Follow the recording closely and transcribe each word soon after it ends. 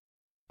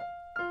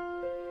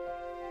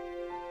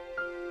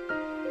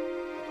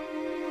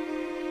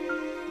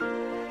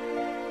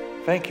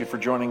Thank you for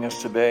joining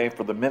us today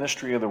for the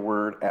ministry of the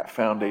Word at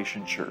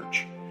Foundation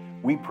Church.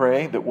 We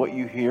pray that what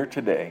you hear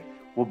today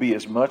will be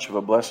as much of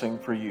a blessing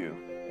for you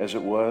as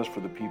it was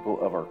for the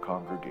people of our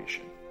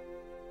congregation.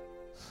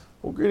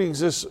 Well, greetings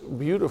this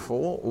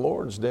beautiful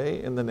Lord's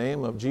Day in the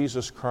name of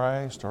Jesus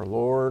Christ, our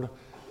Lord,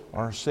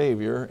 our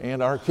Savior,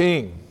 and our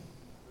King.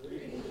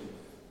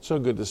 So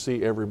good to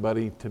see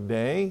everybody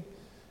today.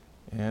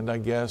 And I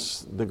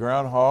guess the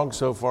groundhog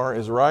so far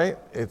is right.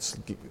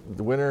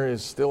 The winter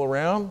is still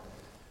around,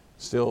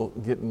 still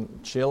getting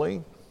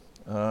chilly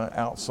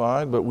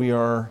outside, but we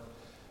are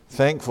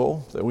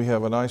thankful that we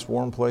have a nice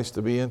warm place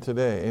to be in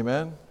today.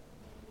 Amen?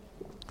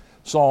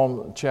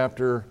 Psalm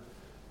chapter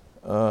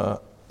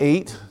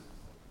 8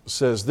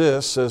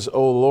 says,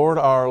 O Lord,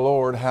 our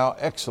Lord, how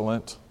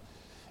excellent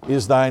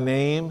is thy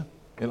name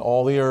in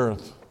all the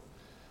earth.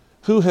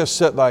 Who has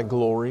set thy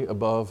glory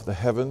above the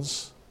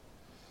heavens?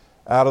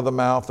 Out of the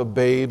mouth of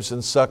babes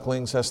and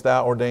sucklings hast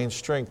thou ordained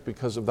strength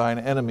because of thine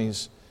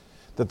enemies,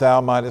 that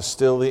thou mightest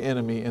still the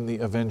enemy and the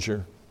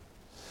avenger.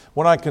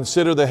 When I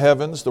consider the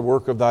heavens, the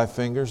work of thy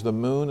fingers, the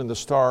moon and the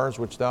stars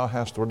which thou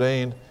hast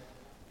ordained,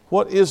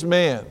 what is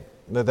man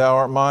that thou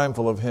art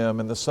mindful of him,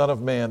 and the son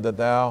of man that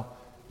thou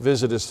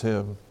visitest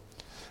him?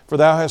 For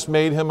thou hast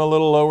made him a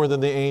little lower than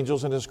the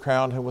angels, and hast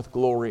crowned him with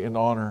glory and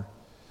honor.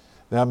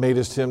 Thou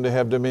madest him to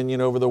have dominion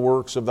over the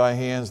works of thy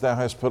hands. Thou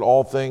hast put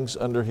all things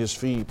under his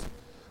feet,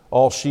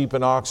 all sheep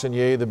and oxen,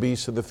 yea, the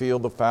beasts of the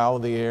field, the fowl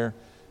of the air,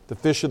 the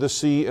fish of the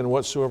sea, and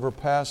whatsoever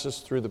passes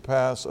through the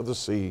paths of the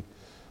sea.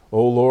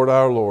 O Lord,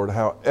 our Lord,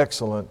 how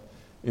excellent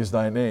is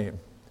thy name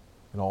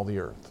in all the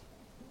earth.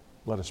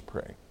 Let us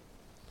pray.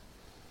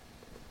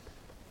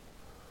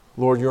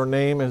 Lord, your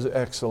name is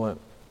excellent.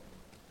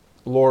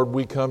 Lord,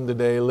 we come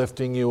today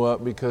lifting you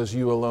up because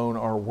you alone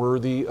are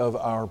worthy of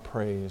our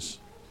praise.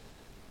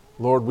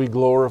 Lord, we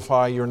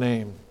glorify your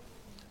name.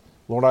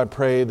 Lord, I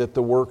pray that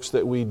the works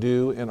that we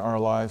do in our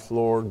life,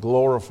 Lord,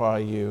 glorify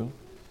you,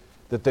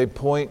 that they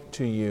point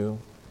to you,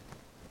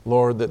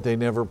 Lord, that they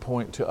never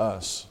point to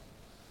us.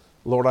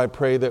 Lord, I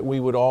pray that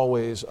we would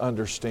always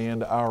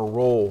understand our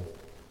role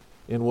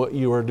in what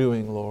you are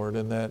doing, Lord,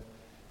 and that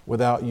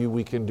without you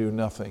we can do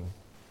nothing.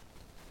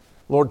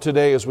 Lord,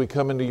 today as we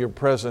come into your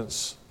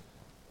presence,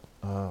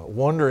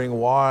 wondering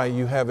why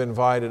you have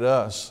invited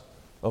us,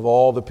 of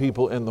all the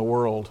people in the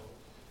world,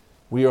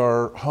 we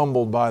are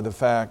humbled by the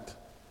fact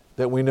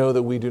that we know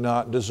that we do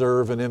not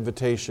deserve an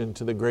invitation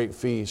to the great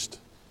feast,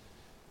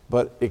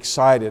 but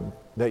excited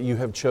that you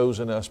have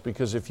chosen us,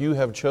 because if you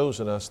have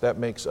chosen us, that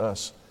makes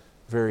us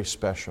very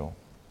special.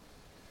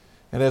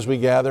 And as we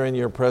gather in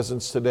your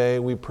presence today,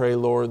 we pray,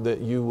 Lord, that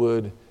you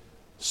would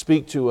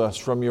speak to us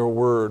from your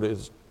word.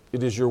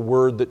 It is your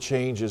word that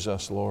changes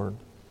us, Lord.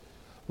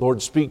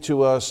 Lord, speak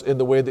to us in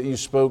the way that you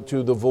spoke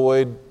to the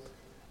void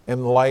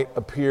and light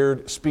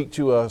appeared. Speak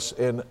to us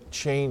and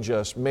change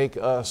us. Make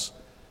us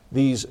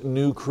these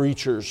new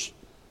creatures.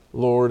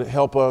 Lord,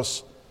 help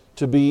us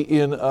to be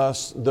in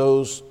us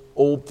those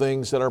old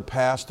things that are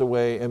passed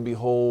away, and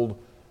behold,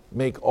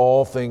 make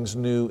all things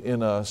new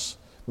in us.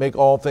 Make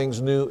all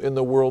things new in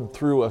the world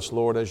through us,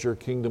 Lord, as your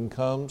kingdom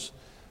comes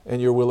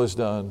and your will is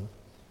done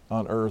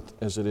on earth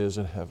as it is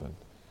in heaven.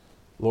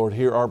 Lord,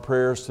 hear our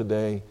prayers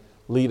today.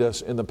 Lead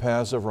us in the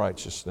paths of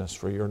righteousness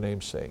for your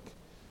name's sake.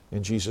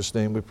 In Jesus'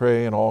 name we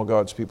pray, and all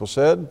God's people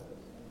said,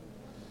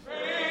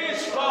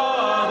 Praise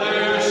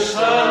Father,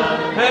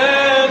 Son,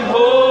 and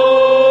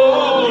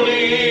Holy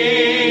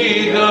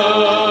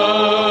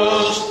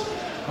Ghost.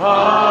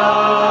 Amen.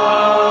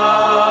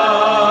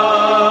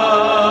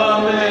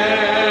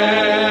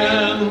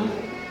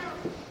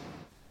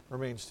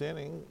 Remain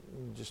standing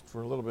just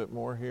for a little bit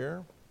more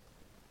here.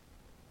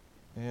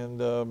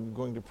 And I'm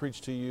going to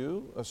preach to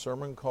you a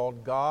sermon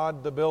called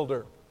God the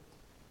Builder.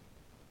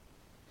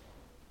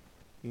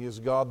 He is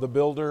God the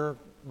Builder,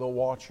 the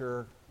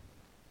Watcher,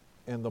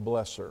 and the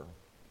Blesser.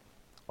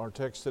 Our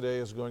text today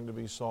is going to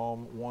be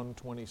Psalm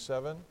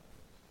 127,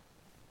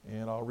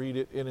 and I'll read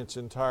it in its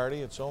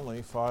entirety. It's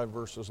only 5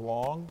 verses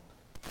long,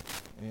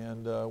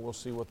 and we'll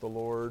see what the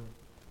Lord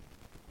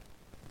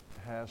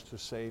has to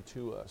say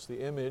to us. The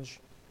image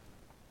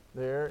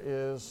there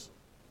is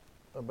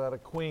about a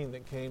queen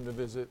that came to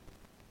visit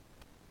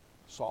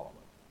Solomon,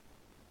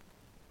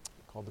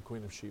 called the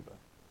Queen of Sheba.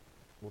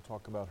 We'll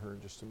talk about her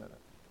in just a minute.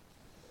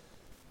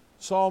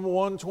 Psalm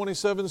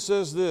 127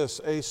 says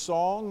this, a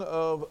song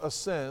of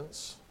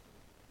ascents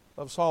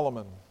of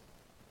Solomon.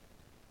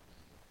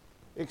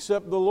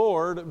 Except the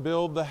Lord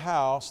build the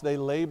house, they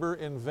labor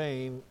in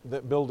vain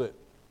that build it.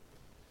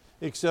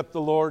 Except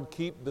the Lord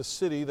keep the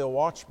city, the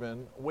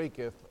watchman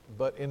waketh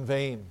but in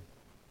vain.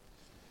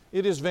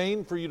 It is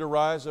vain for you to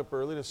rise up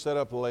early, to set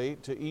up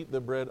late, to eat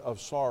the bread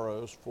of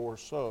sorrows, for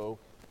so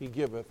he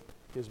giveth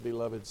his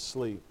beloved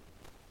sleep.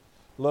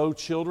 Lo,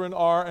 children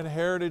are an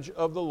heritage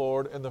of the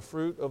Lord, and the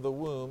fruit of the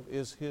womb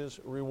is his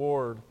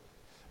reward.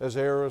 As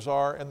arrows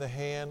are in the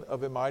hand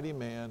of a mighty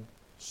man,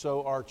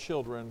 so are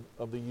children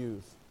of the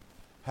youth.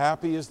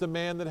 Happy is the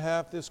man that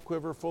hath this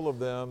quiver full of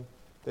them.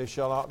 They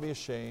shall not be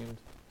ashamed,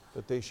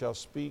 but they shall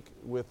speak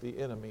with the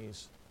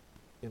enemies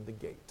in the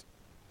gate.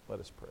 Let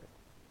us pray.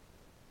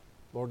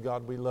 Lord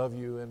God, we love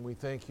you and we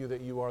thank you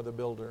that you are the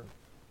builder.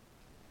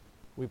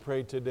 We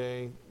pray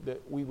today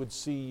that we would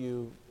see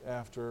you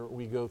after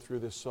we go through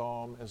this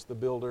psalm as the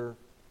builder,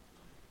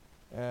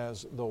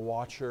 as the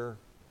watcher,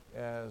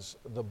 as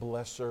the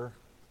blesser.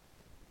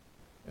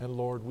 And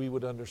Lord, we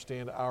would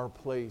understand our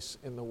place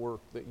in the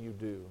work that you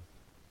do.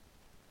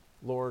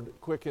 Lord,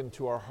 quicken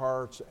to our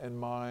hearts and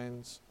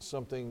minds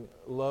something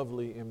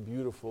lovely and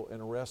beautiful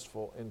and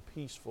restful and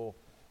peaceful.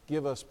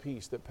 Give us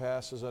peace that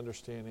passes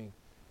understanding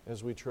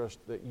as we trust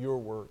that your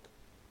work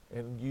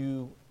and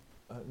you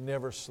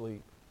never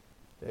sleep,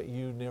 that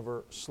you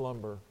never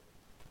slumber,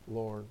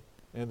 Lord,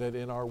 and that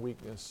in our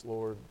weakness,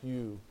 Lord,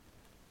 you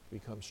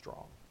become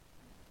strong.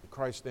 In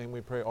Christ's name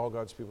we pray. All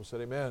God's people said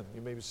amen.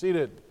 You may be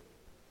seated.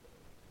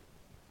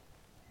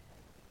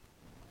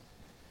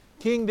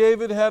 King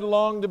David had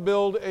longed to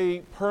build a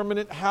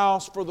permanent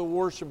house for the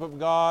worship of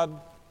God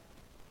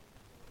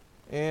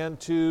and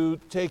to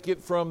take it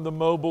from the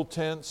mobile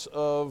tents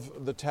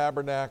of the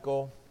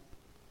tabernacle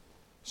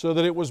so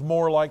that it was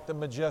more like the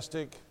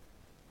majestic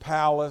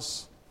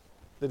palace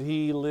that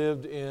he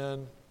lived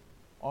in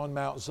on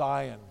Mount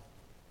Zion.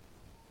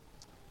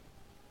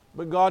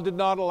 But God did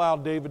not allow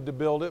David to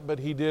build it, but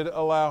he did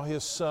allow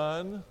his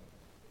son,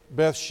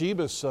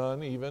 Bathsheba's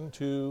son even,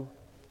 to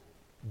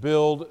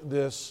build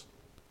this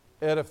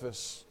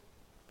edifice.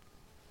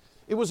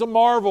 It was a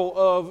marvel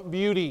of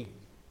beauty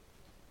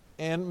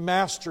and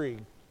mastery,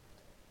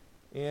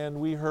 and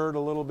we heard a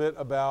little bit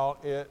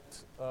about it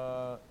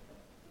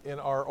in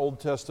our Old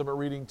Testament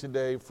reading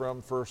today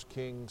from 1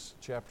 Kings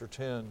chapter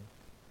 10.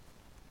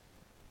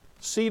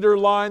 Cedar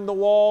lined the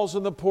walls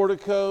and the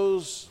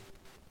porticos,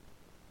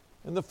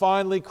 and the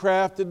finely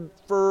crafted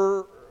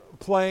fir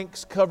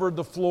planks covered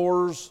the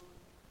floors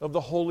of the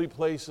holy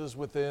places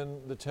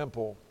within the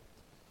temple.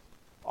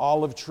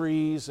 Olive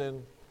trees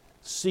and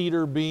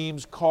cedar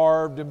beams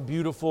carved in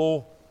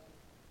beautiful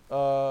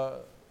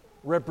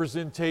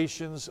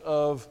representations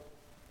of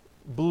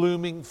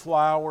blooming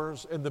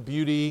flowers and the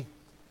beauty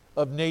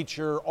of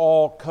nature,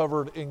 all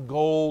covered in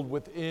gold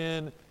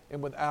within and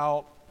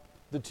without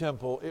the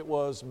temple. It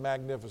was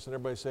magnificent.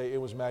 Everybody say, it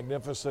was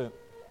magnificent.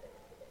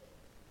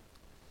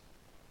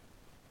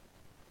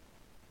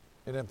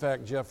 And in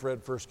fact, Jeff read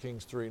 1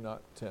 Kings 3,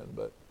 not 10,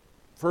 but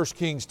 1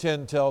 Kings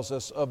 10 tells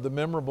us of the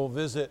memorable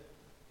visit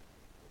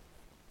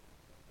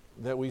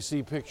that we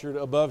see pictured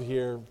above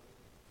here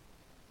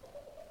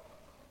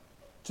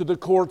to the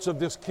courts of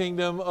this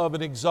kingdom of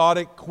an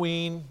exotic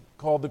queen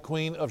called the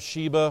Queen of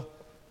Sheba,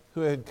 who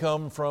had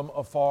come from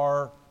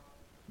afar.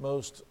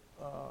 Most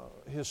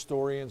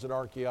historians and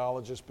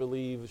archaeologists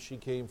believe she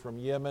came from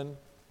Yemen,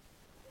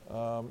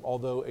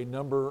 although a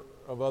number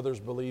of others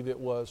believe it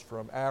was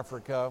from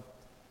Africa.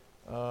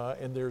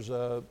 And there's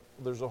a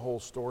whole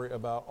story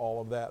about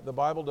all of that. The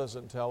Bible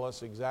doesn't tell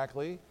us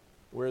exactly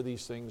where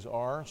these things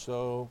are,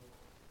 so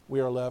we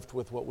are left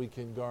with what we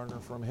can garner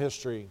from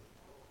history.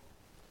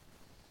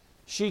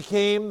 She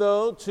came,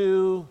 though,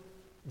 to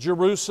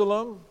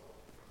Jerusalem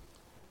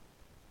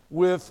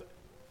with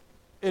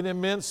an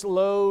immense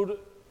load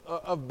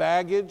of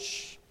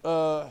baggage,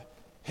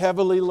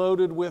 heavily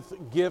loaded with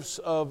gifts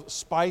of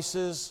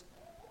spices,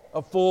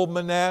 a full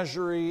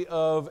menagerie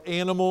of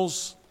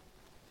animals,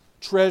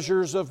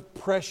 treasures of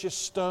precious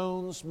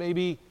stones,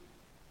 maybe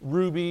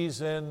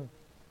rubies and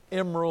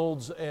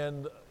emeralds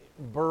and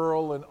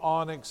beryl and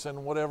onyx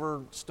and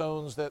whatever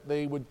stones that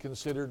they would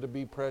consider to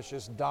be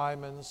precious,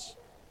 diamonds,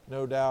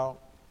 no doubt.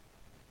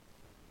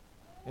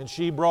 And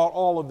she brought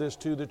all of this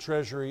to the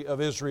treasury of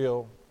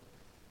Israel.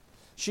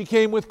 She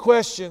came with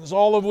questions,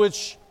 all of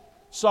which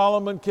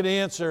Solomon could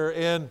answer,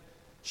 and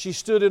she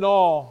stood in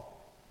awe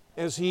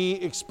as he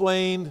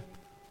explained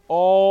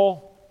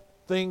all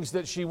things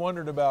that she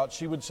wondered about.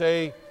 She would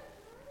say,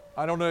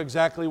 I don't know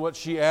exactly what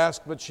she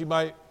asked, but she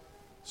might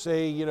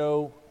say,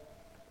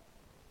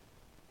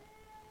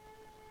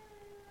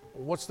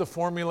 what's the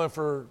formula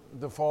for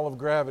the fall of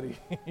gravity?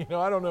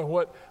 I don't know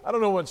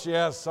what she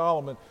asked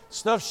Solomon.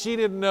 Stuff she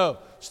didn't know,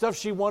 stuff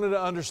she wanted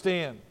to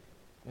understand.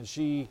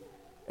 And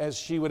as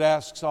she would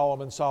ask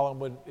Solomon,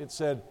 it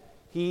said,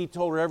 he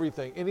told her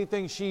everything.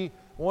 Anything she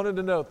wanted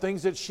to know,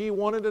 things that she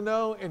wanted to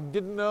know and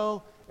didn't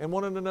know and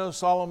wanted to know,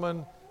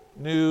 Solomon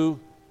knew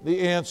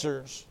the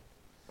answers.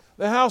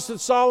 The house that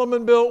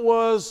Solomon built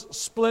was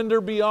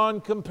splendor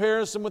beyond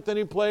comparison with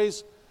any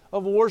place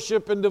of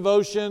worship and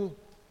devotion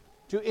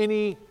to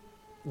any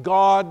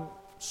God,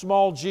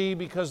 small g,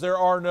 because there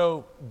are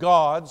no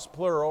gods,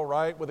 plural,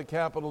 right? With a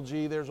capital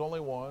G, there's only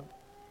one.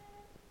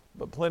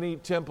 But plenty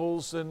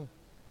temples and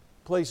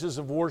places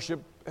of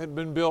worship had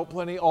been built,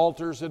 plenty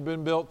altars had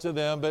been built to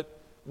them, but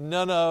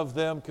none of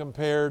them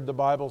compared, the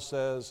Bible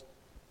says,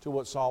 to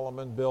what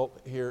Solomon built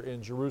here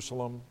in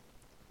Jerusalem.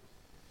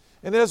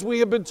 And as we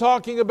have been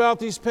talking about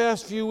these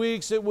past few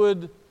weeks, it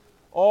would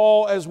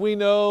all, as we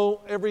know,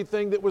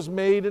 everything that was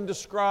made and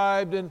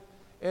described, and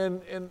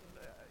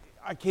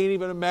I can't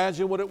even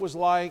imagine what it was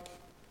like.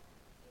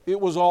 It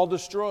was all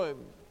destroyed.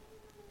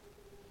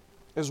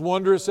 As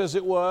wondrous as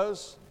it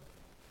was,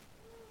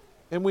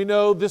 And we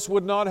know this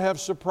would not have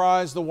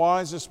surprised the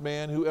wisest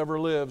man who ever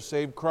lived,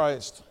 save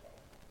Christ.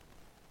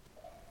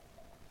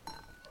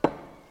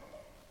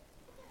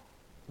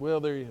 Well,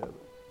 there you have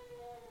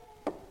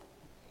it.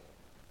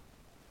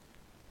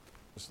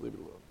 Just leave it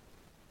alone.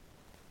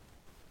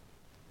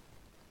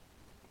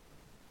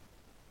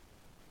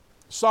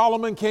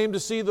 Solomon came to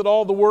see that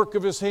all the work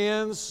of his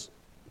hands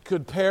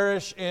could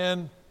perish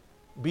and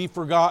be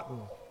forgotten.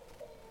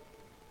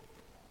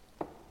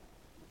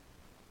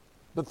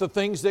 But the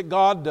things that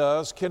God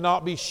does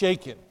cannot be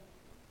shaken.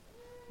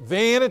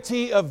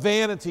 Vanity of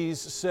vanities,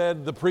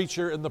 said the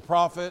preacher and the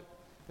prophet,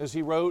 as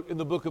he wrote in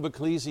the book of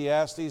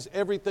Ecclesiastes,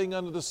 everything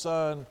under the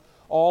sun,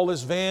 all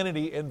is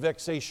vanity and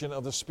vexation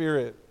of the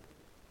spirit.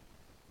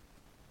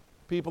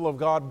 People of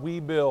God, we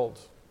build,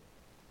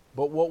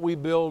 but what we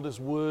build is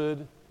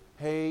wood,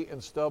 hay,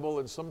 and stubble,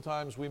 and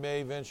sometimes we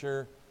may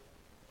venture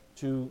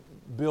to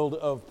build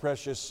of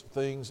precious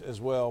things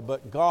as well.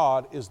 But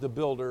God is the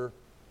builder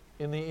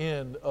in the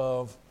end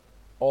of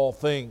all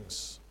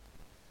things.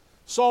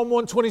 Psalm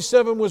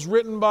 127 was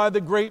written by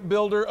the great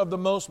builder of the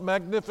most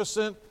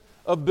magnificent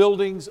of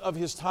buildings of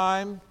his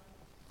time.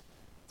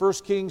 1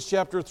 Kings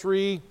chapter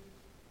 3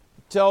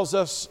 tells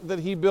us that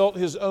he built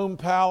his own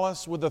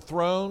palace with a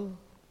throne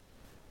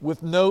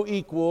with no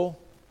equal,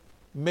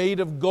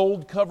 made of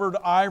gold-covered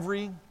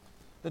ivory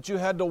that you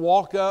had to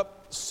walk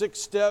up 6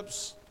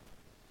 steps,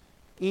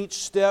 each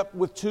step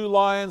with 2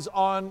 lions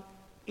on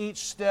each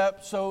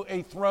step. So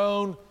a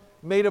throne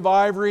made of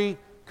ivory,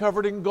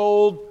 covered in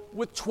gold,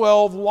 with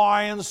 12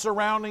 lions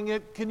surrounding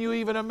it. Can you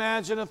even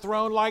imagine a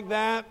throne like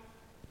that?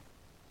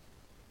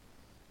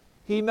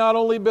 He not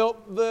only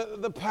built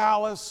the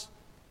palace,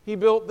 he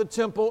built the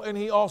temple, and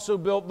he also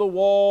built the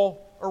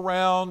wall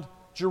around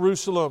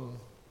Jerusalem.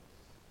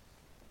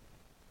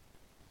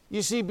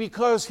 You see,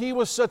 because he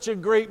was such a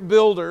great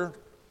builder,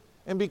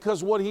 and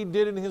because what he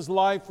did in his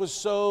life was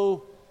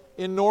so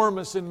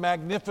enormous and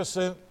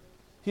magnificent,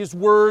 his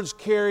words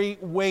carry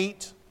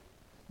weight,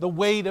 the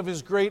weight of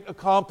his great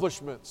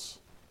accomplishments.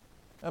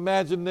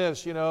 Imagine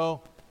this,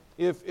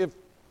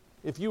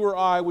 if you or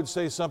I would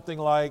say something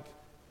like,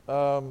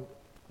 having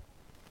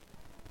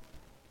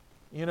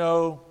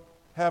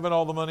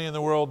all the money in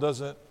the world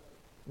doesn't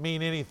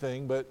mean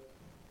anything, but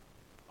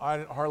I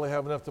hardly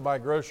have enough to buy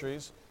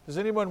groceries. Does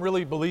anyone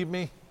really believe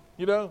me?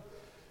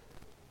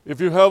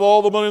 If you have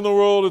all the money in the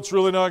world, it's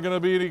really not going to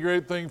be any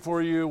great thing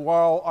for you,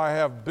 while I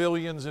have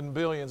billions and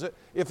billions.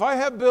 If I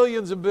have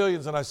billions and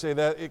billions, and I say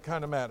that, it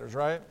kind of matters,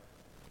 right?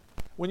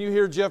 When you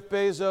hear Jeff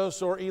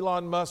Bezos or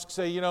Elon Musk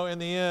say, in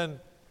the end,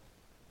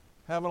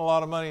 having a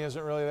lot of money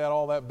isn't really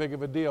all that big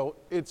of a deal.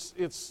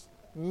 It's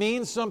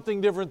means something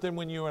different than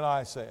when you and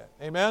I say it.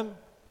 Amen?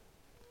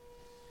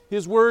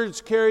 His words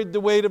carried the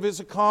weight of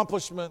his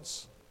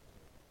accomplishments.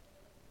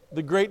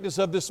 The greatness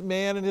of this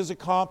man and his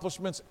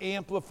accomplishments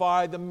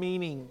amplify the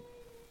meaning.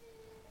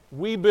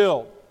 We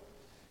build,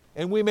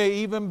 and we may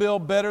even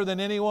build better than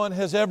anyone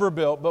has ever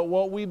built, but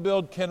what we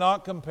build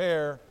cannot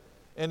compare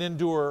and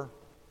endure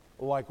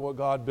like what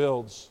God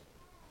builds.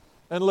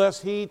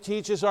 Unless He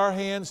teaches our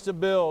hands to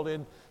build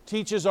and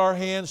teaches our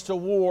hands to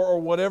war,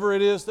 or whatever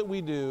it is that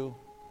we do,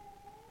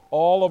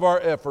 all of our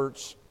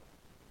efforts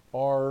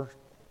are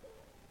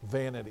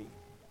vanity.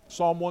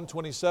 Psalm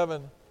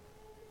 127,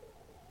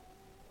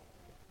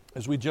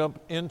 as we jump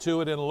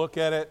into it and look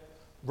at it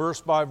verse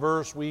by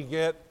verse, we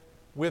get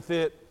with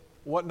it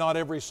what not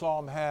every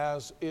psalm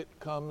has. It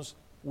comes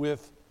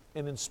with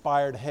an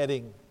inspired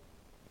heading.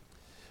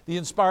 The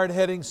inspired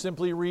heading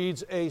simply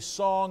reads, A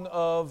Song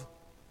of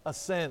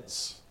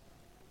Ascents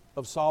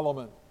of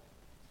Solomon.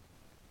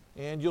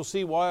 And you'll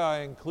see why I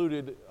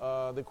included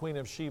the Queen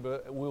of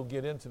Sheba. We'll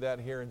get into that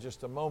here in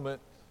just a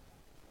moment,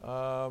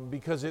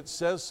 because it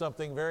says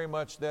something very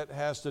much that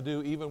has to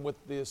do even with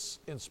this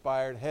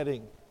inspired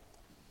heading.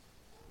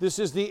 This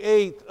is the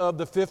 8th of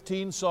the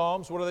 15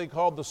 Psalms. What are they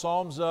called? The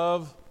Psalms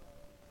of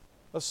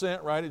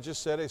Ascent, right? It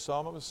just said a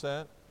Psalm of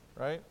Ascent,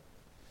 right?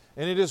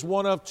 And it is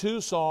one of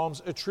 2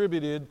 Psalms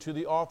attributed to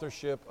the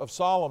authorship of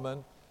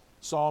Solomon,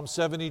 Psalm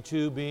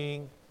 72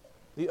 being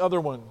the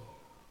other one.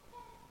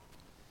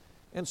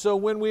 And so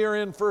when we are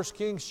in 1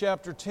 Kings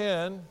chapter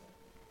 10,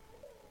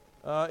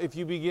 if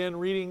you begin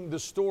reading the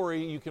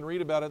story, you can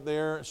read about it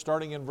there,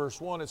 starting in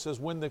verse 1. It says,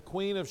 When the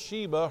Queen of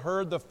Sheba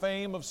heard the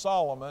fame of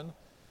Solomon,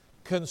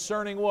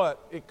 concerning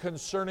what?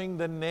 Concerning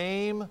the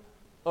name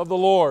of the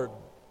Lord,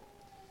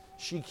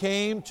 she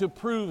came to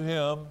prove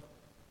him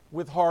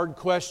with hard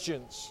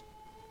questions.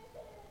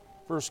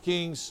 1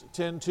 Kings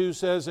 10:2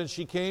 says, And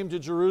she came to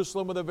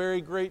Jerusalem with a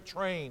very great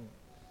train.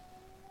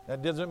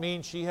 That doesn't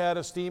mean she had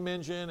a steam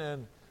engine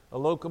and a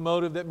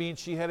locomotive. That means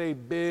she had a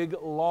big,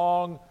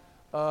 long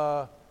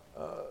row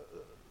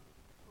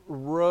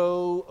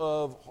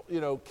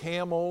of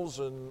camels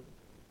and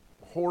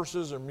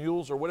horses or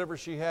mules or whatever.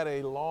 She had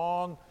a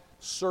long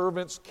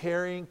servants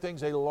carrying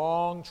things, a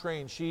long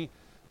train.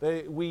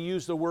 We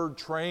use the word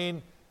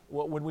train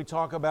when we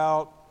talk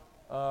about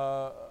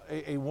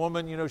a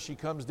woman. She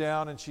comes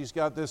down and she's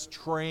got this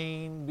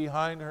train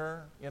behind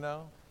her.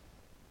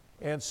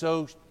 And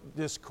so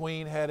this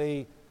queen had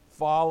a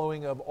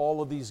following of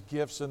all of these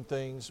gifts and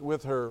things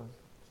with her.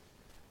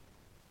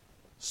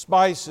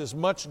 Spices,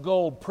 much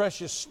gold,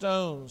 precious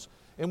stones.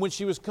 And when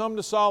she was come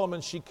to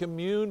Solomon, she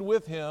communed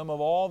with him of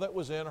all that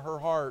was in her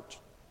heart.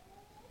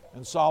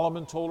 And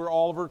Solomon told her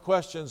all of her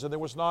questions, and there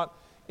was not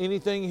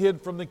anything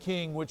hid from the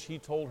king which he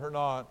told her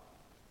not.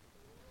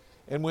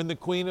 And when the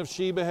queen of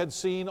Sheba had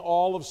seen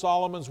all of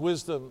Solomon's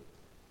wisdom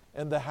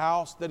and the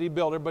house that he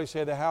built, everybody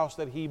say the house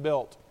that he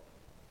built,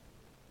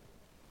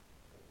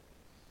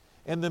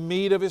 and the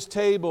meat of his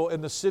table,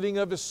 and the sitting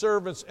of his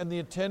servants, and the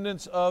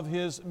attendance of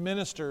his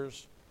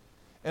ministers,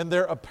 and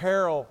their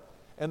apparel,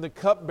 and the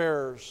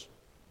cupbearers.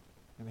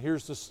 And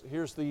here's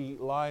the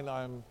line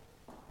I'm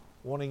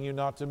wanting you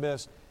not to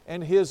miss.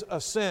 And his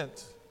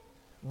ascent,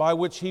 by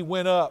which he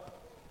went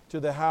up to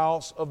the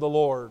house of the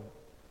Lord.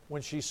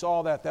 When she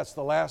saw that, that's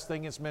the last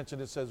thing it's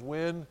mentioned. It says,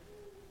 when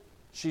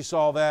she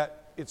saw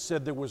that, it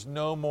said there was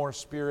no more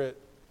spirit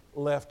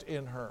left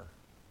in her.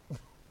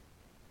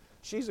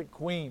 She's a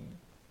queen.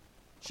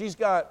 She's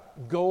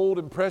got gold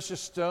and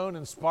precious stone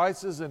and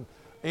spices and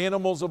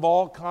animals of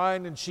all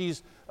kind, and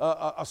she's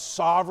a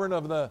sovereign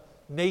of the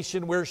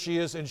nation where she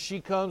is, and she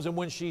comes, and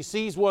when she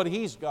sees what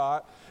he's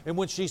got, and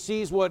when she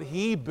sees what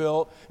he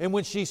built, and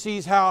when she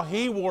sees how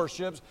he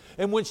worships,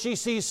 and when she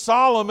sees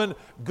Solomon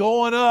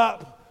going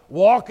up,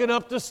 walking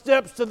up the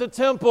steps to the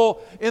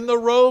temple in the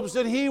robes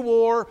that he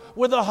wore,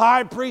 with the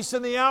high priest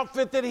in the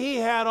outfit that he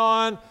had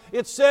on,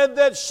 it said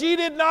that she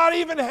did not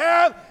even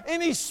have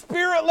any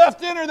spirit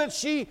left in her, that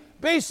she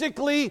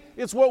basically,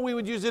 it's what we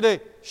would use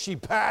today, she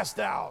passed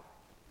out.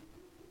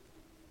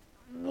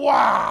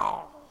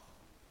 Wow!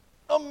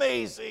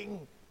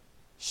 Amazing.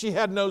 She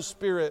had no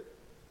spirit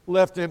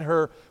left in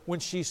her when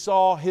she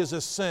saw his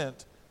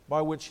ascent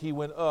by which he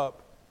went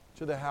up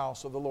to the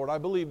house of the Lord. I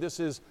believe this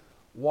is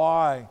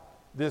why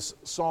this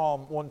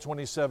Psalm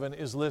 127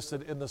 is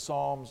listed in the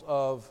Psalms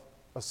of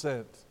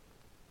Ascent,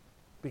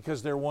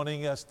 because they're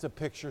wanting us to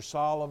picture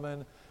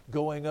Solomon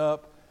going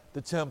up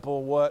the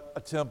temple, what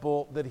a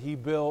temple that he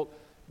built,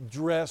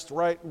 dressed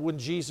right. When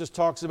Jesus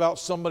talks about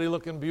somebody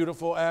looking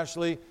beautiful,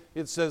 Ashley,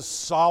 it says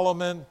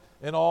Solomon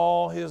in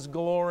all his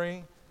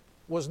glory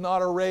was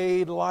not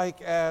arrayed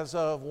like as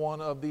of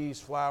one of these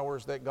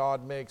flowers that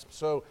God makes.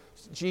 So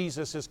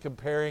Jesus is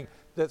comparing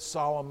that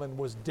Solomon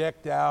was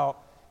decked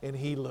out and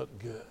he looked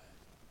good.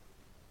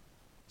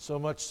 So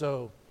much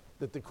so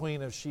that the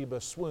queen of Sheba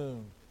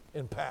swooned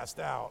and passed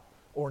out,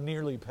 or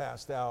nearly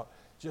passed out,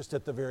 just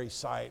at the very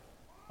sight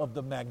of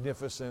the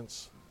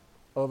magnificence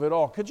of it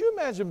all. Could you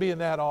imagine being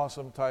that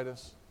awesome,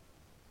 Titus?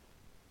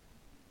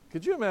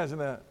 Could you imagine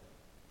that?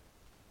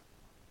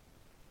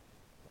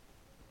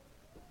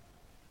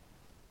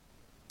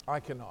 I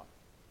cannot.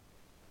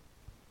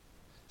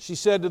 She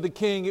said to the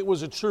king, it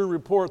was a true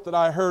report that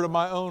I heard of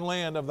my own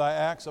land of thy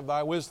acts of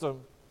thy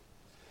wisdom.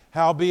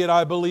 Howbeit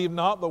I believed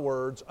not the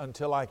words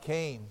until I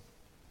came.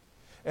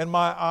 And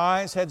my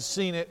eyes had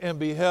seen it, and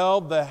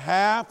beheld, the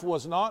half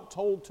was not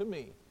told to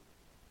me.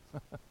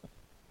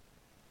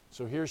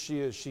 So here she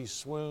is. She's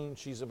swooned.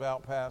 She's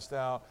about passed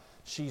out.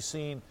 She's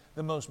seen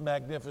the most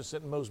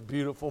magnificent, most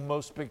beautiful,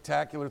 most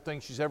spectacular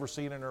thing she's ever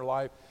seen in her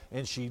life.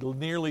 And she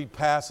nearly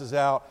passes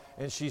out.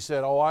 And she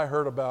said, oh, I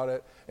heard about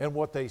it. And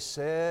what they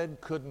said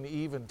couldn't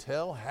even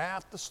tell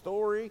half the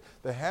story.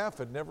 The half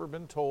had never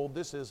been told.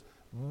 This is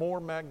more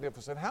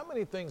magnificent. How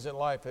many things in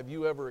life have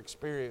you ever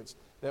experienced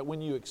that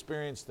when you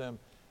experience them,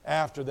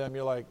 after them,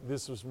 you're like,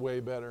 this was way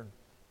better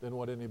than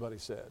what anybody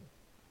said?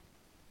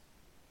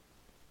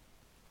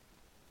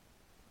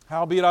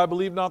 Howbeit I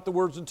believed not the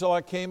words until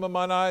I came, and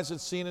mine eyes had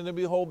seen it, and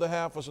behold, the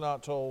half was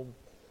not told.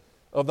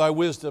 Of thy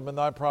wisdom and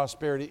thy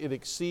prosperity, it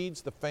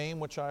exceeds the fame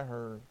which I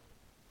heard.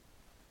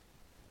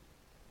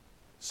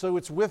 So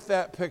it's with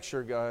that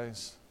picture,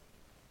 guys.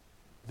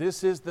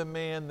 This is the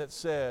man that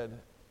said,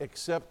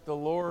 except the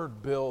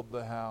Lord build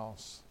the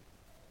house,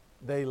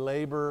 they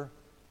labor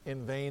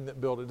in vain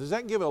that build it. Does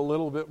that give a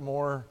little bit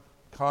more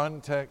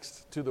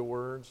context to the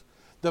words?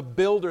 The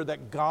builder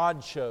that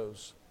God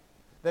chose,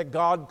 that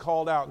God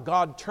called out.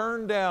 God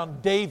turned down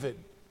David,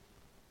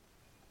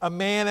 a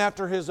man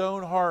after his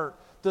own heart,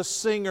 the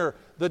singer,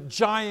 the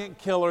giant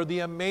killer, the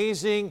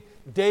amazing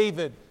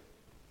David,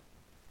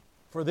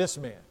 for this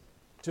man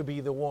to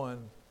be the one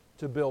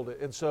to build it.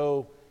 And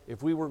so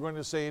if we were going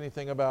to say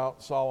anything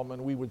about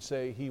Solomon, we would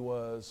say he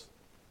was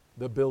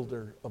the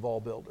builder of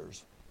all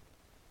builders.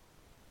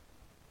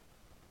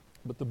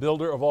 But the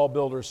builder of all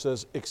builders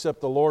says, except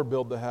the Lord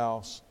build the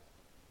house,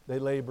 they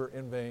labor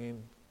in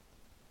vain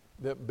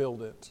that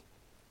build it.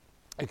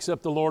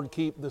 Except the Lord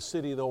keep the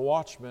city, the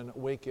watchman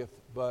waketh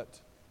but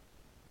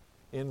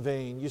in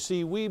vain. You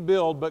see, we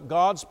build, but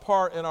God's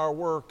part in our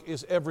work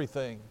is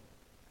everything.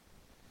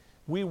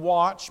 We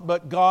watch,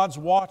 but God's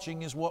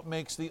watching is what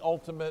makes the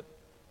ultimate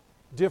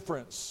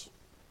difference.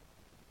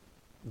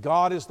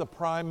 God is the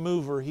prime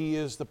mover. He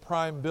is the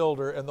prime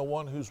builder, and the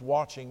one who's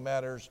watching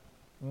matters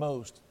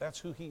most. That's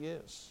who He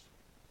is.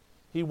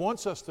 He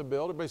wants us to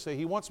build. Everybody say,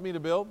 He wants me to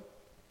build.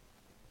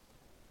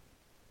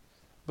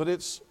 But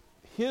it's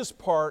His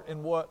part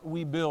in what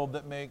we build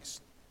that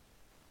makes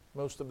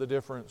most of the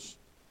difference.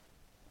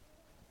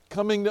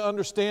 coming to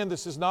understand.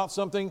 This is not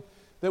something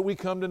that we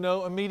come to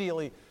know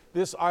immediately.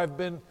 This I've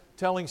been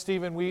telling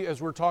Stephen,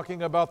 as we're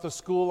talking about the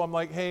school, I'm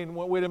like, hey,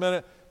 wait a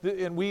minute.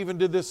 And we even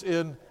did this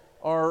in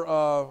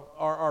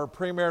our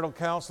premarital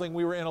counseling.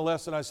 We were in a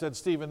lesson. I said,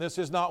 Stephen, this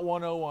is not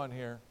 101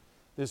 here.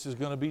 This is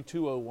going to be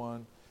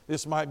 201.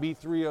 This might be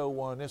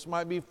 301. This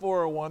might be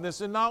 401.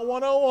 This is not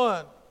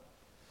 101.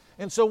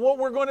 And so what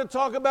we're going to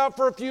talk about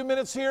for a few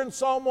minutes here in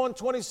Psalm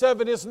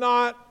 127 is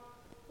not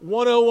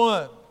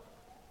 101.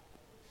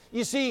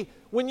 You see,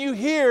 when you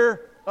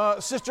hear,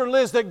 Sister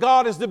Liz, that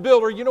God is the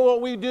builder, you know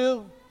what we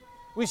do?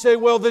 We say,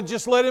 well, then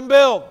just let Him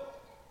build.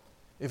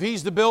 If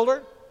He's the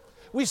builder.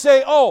 We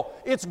say, oh,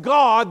 it's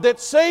God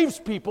that saves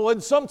people.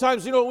 And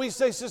sometimes, you know what we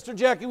say, Sister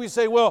Jackie? We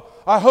say, well,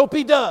 I hope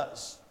He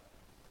does.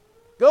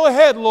 Go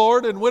ahead,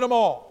 Lord, and win them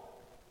all.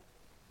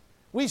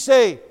 We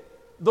say,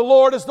 the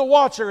Lord is the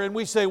watcher. And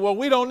we say, well,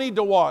 we don't need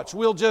to watch.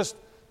 We'll just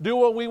do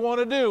what we want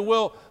to do.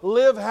 We'll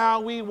live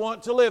how we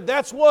want to live.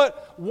 That's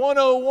what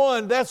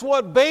 101, that's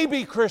what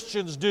baby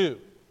Christians do.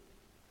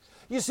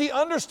 You see,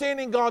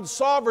 understanding God's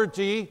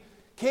sovereignty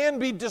can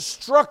be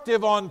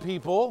destructive on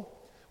people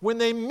when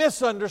they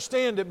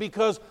misunderstand it,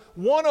 because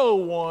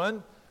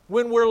 101,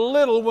 when we're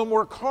little, when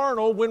we're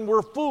carnal, when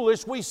we're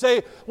foolish, we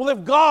say, well,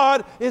 if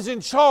God is in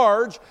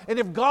charge and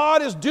if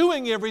God is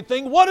doing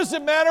everything, what does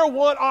it matter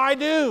what I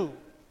do?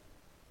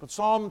 But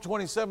Psalm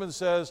 27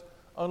 says,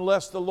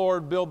 unless the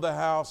Lord build the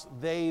house,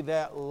 they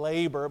that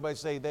labor. Everybody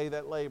say, they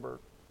that labor.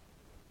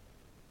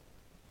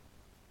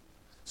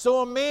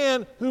 So a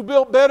man who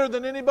built better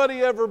than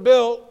anybody ever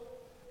built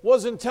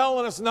wasn't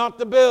telling us not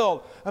to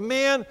build. A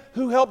man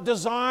who helped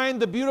design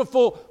the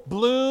beautiful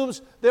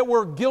blooms that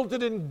were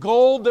gilded in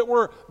gold, that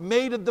were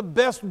made of the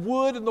best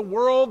wood in the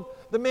world.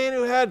 The man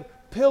who had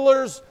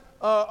pillars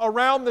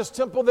around this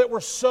temple that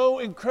were so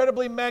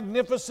incredibly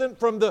magnificent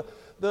from the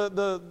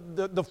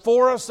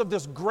forest of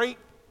this great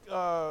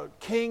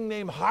king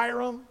named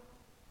Hiram.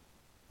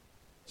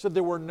 Said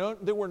there were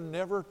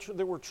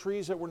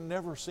trees that were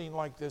never seen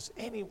like this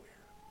anywhere.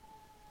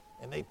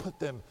 And they put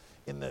them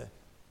in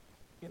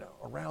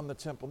around the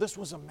temple. This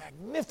was a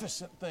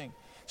magnificent thing.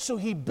 So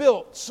he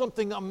built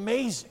something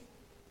amazing.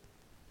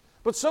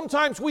 But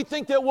sometimes we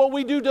think that what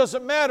we do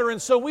doesn't matter,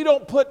 and so we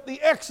don't put the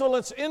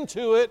excellence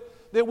into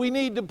it that we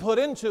need to put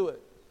into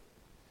it.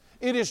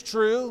 It is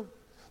true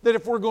that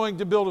if we're going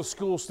to build a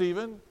school,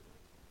 Stephen,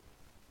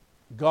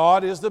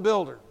 God is the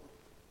builder.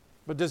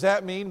 But does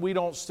that mean we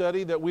don't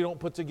study, that we don't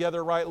put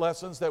together right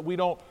lessons, that we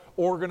don't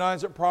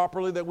organize it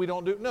properly, that we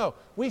don't do? No,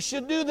 we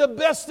should do the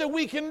best that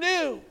we can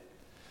do.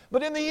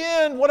 But in the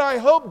end, what I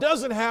hope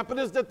doesn't happen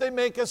is that they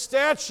make a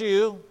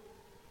statue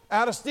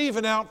out of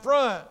Stephen out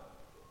front.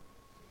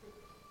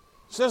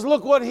 It says,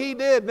 look what he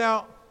did.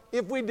 Now,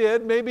 if we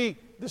did, maybe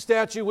the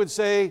statue would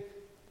say,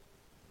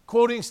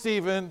 quoting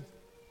Stephen,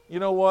 you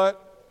know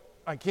what?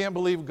 I can't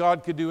believe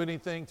God could do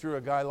anything through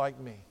a guy like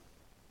me.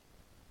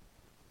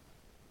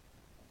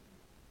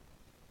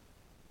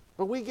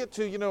 But we get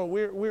to,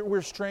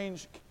 we're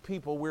strange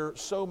people. We're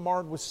so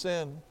marred with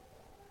sin.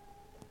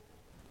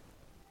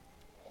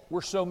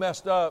 We're so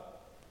messed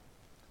up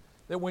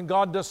that when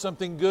God does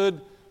something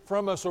good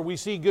from us, or we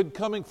see good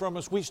coming from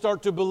us, we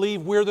start to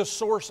believe we're the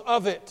source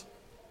of it.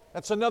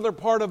 That's another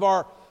part of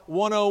our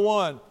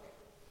 101.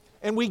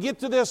 And we get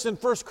to this in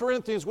 1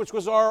 Corinthians, which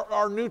was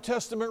our New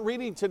Testament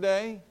reading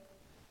today.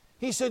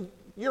 He said,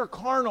 you're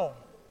carnal.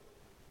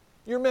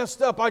 You're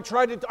messed up. I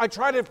try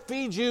to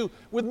feed you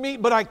with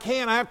meat, but I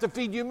can't. I have to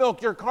feed you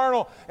milk. You're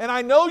carnal. And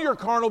I know you're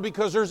carnal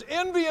because there's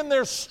envy and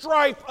there's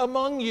strife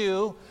among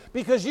you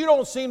because you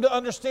don't seem to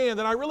understand.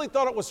 And I really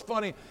thought it was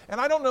funny. And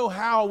I don't know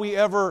how we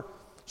ever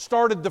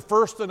started the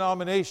first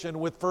denomination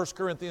with 1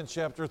 Corinthians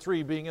chapter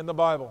 3 being in the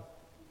Bible.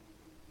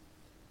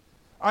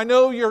 I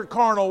know you're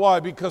carnal.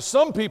 Why? Because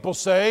some people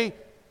say,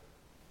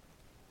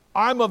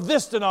 I'm of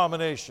this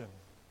denomination.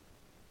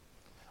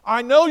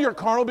 I know you're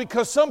carnal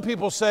because some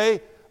people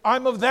say,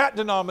 I'm of that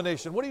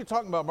denomination. What are you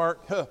talking about,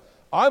 Mark?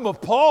 I'm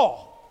of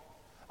Paul.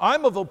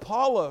 I'm of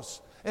Apollos.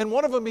 And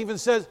one of them even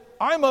says,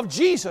 I'm of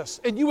Jesus.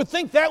 And you would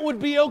think that would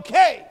be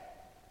okay.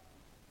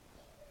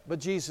 But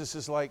Jesus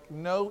is like,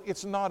 no,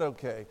 it's not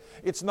okay.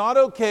 It's not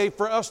okay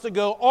for us to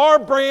go, our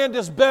brand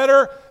is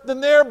better than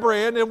their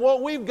brand, and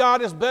what we've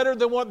got is better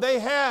than what they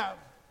have.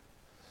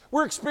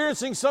 We're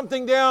experiencing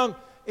something down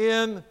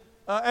in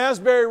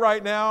Asbury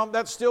right now.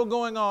 That's still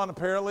going on,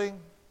 apparently.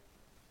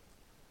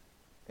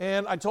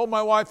 And I told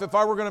my wife if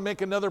I were going to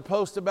make another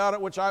post about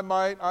it, which I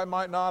might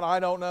not, I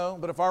don't know.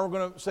 But if I were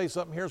going to say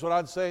something, here's what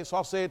I'd say. So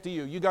I'll say it to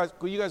you.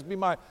 Will you guys be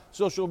my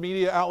social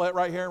media outlet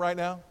right here, right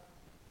now?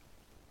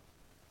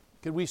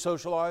 Could we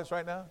socialize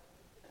right now?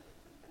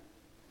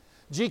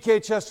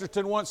 G.K.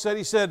 Chesterton once said,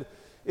 he said,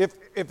 if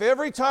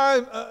every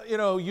time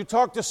you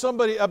talk to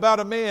somebody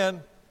about a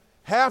man,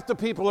 half the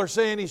people are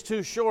saying he's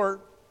too short,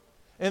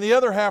 and the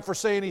other half are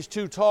saying he's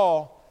too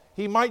tall,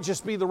 he might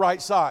just be the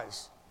right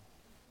size.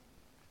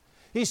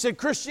 He said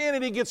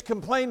Christianity gets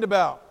complained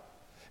about.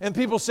 And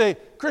people say,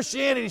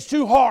 Christianity's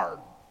too hard.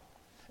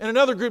 And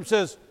another group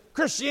says,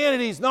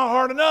 Christianity's not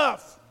hard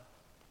enough.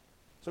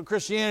 So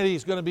Christianity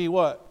is going to be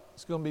what?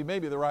 It's going to be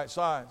maybe the right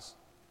size.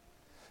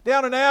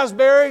 Down in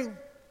Asbury,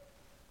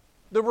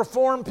 the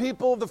Reformed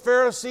people, the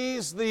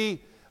Pharisees, the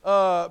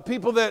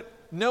people that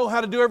know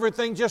how to do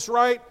everything just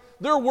right,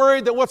 they're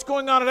worried that what's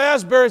going on at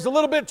Asbury is a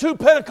little bit too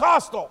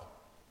Pentecostal.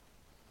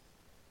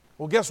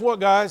 Well, guess what,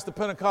 guys? The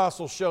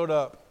Pentecostals showed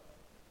up.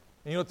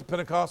 And you know what the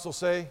Pentecostals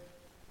say?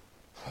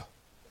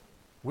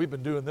 We've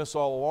been doing this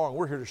all along.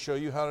 We're here to show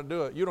you how to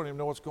do it. You don't even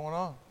know what's going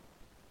on.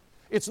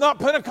 It's not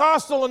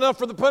Pentecostal enough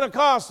for the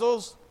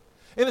Pentecostals,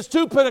 and it's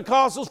too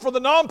Pentecostals for the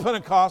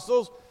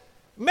non-Pentecostals.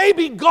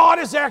 Maybe God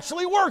is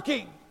actually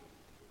working.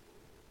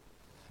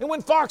 And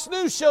when Fox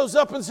News shows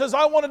up and says,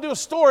 I want to do a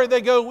story,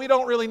 they go, we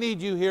don't really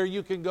need you here.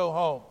 You can go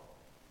home.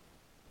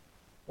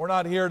 We're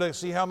not here to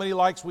see how many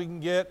likes we can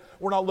get.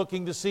 We're not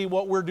looking to see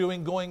what we're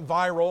doing going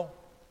viral.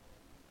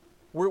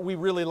 We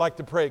really like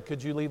to pray.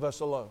 Could you leave us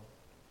alone?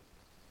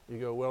 You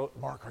go, well,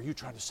 Mark, are you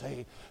trying to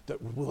say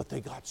that what they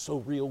got so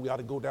real, we ought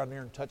to go down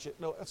there and touch it?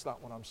 No, that's not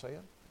what I'm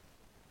saying.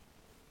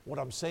 What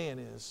I'm saying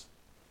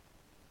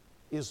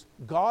is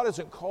God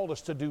hasn't called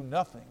us to do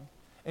nothing,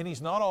 and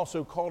He's not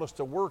also called us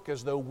to work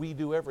as though we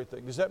do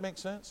everything. Does that make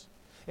sense?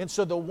 And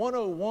so the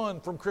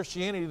 101 from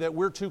Christianity, that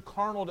we're too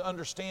carnal to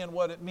understand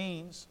what it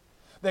means,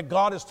 that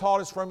God has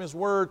taught us from His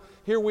Word,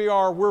 here we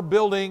are, we're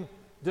building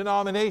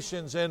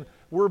denominations, and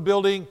we're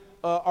building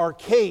our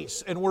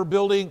case, and we're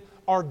building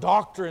our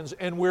doctrines,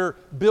 and we're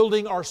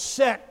building our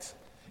sect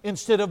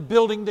instead of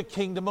building the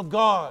kingdom of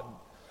God.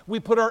 We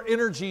put our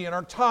energy and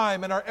our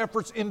time and our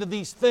efforts into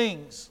these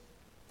things.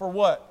 For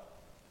what?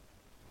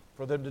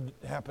 For them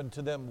to happen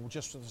to them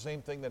just the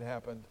same thing that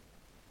happened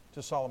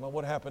to Solomon.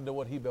 What happened to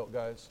what he built,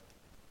 guys?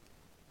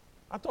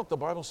 I thought the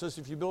Bible says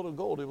if you build a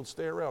gold, it will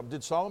stay around.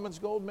 Did Solomon's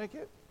gold make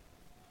it?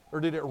 Or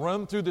did it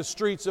run through the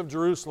streets of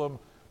Jerusalem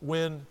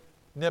when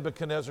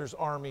Nebuchadnezzar's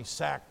army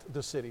sacked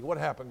the city? What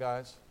happened,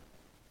 guys?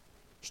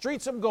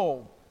 Streets of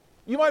gold.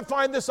 You might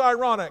find this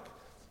ironic.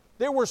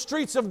 There were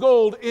streets of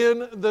gold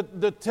in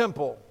the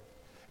temple.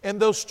 And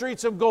those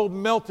streets of gold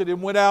melted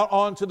and went out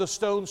onto the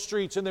stone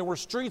streets. And there were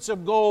streets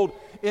of gold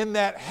in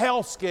that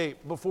hellscape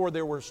before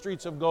there were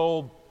streets of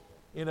gold,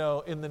 in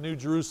the New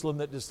Jerusalem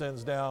that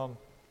descends down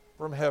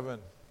from heaven.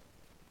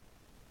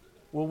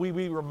 Will we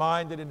be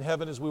reminded in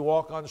heaven as we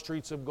walk on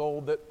streets of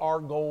gold that our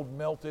gold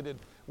melted and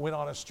went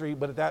on a street,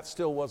 but that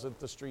still wasn't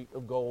the street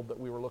of gold that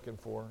we were looking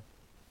for?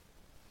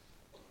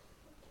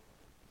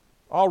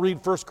 I'll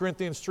read 1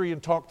 Corinthians 3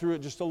 and talk through it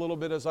just a little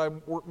bit as I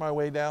work my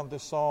way down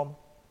this psalm.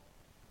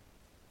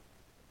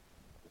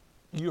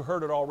 You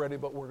heard it already,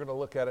 but we're going to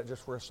look at it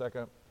just for a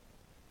second.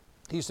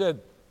 He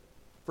said,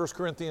 1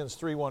 Corinthians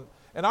 3:1,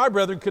 and I,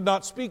 brethren, could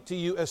not speak to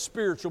you as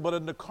spiritual, but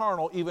unto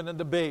carnal, even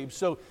unto babes.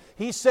 So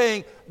he's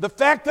saying, the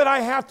fact that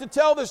I have to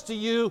tell this to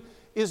you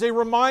is a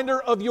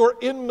reminder of your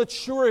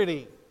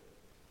immaturity.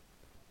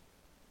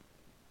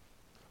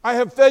 I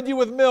have fed you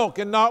with milk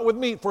and not with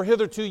meat, for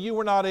hitherto you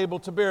were not able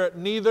to bear it,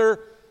 neither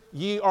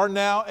ye are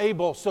now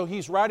able. So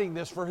he's writing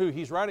this for who?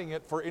 He's writing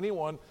it for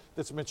anyone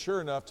that's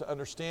mature enough to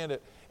understand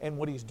it. And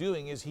what he's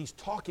doing is he's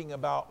talking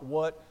about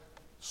what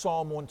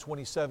Psalm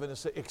 127 is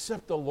saying.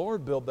 Except the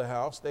Lord build the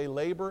house, they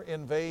labor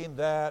in vain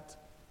that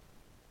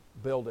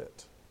build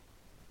it.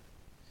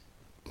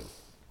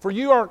 For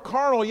you are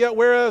carnal, yet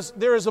whereas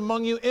there is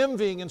among you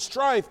envying and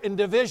strife and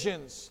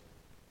divisions.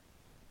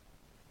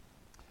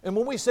 And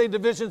when we say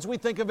divisions, we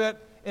think of it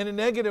in a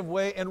negative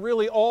way, and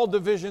really all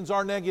divisions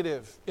are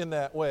negative in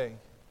that way.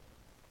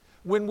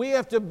 When we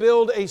have to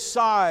build a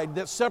side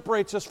that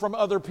separates us from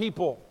other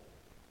people.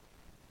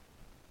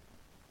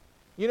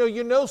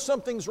 You know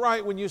something's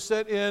right when you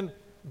sit in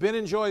Ben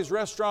and Joy's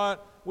restaurant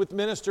with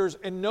ministers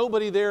and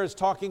nobody there is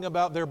talking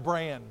about their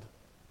brand.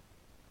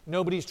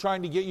 Nobody's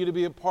trying to get you to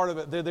be a part of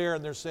it. They're there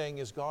and they're saying,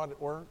 is God at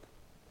work?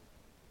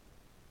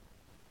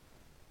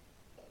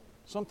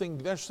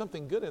 There's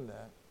something good in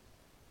that.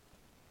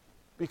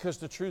 Because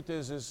the truth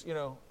is,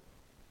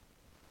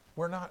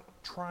 we're not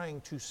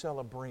trying to sell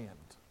a brand.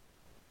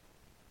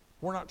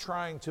 We're not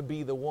trying to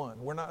be the one.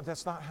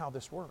 That's not how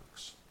this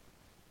works.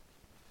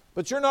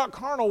 But you're not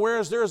carnal,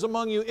 whereas there is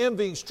among you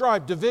envying,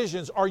 strife,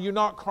 divisions. Are you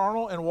not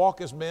carnal and walk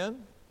as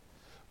men?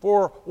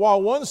 For while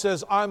one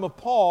says, I'm of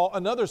Paul,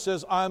 another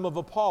says, I'm of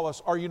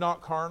Apollos. Are you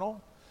not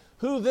carnal?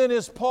 Who then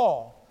is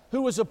Paul?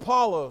 Who is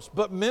Apollos?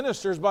 But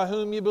ministers by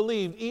whom you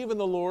believed, even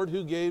the Lord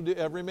who gave to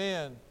every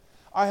man.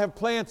 I have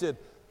planted,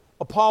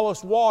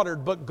 Apollos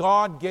watered, but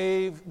God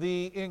gave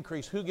the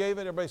increase. Who gave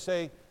it? Everybody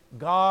say,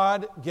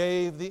 God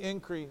gave the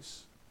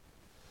increase.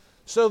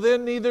 So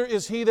then neither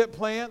is he that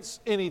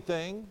plants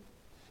anything,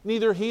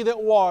 neither he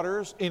that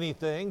waters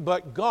anything,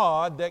 but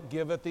God that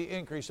giveth the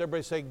increase.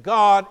 Everybody say,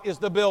 God is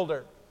the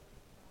builder.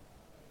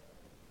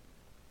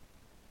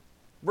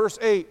 Verse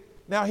 8,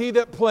 now he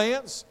that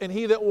plants and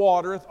he that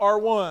watereth are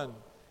one.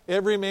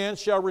 Every man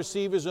shall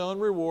receive his own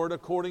reward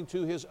according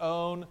to his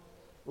own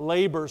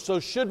labor. So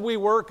should we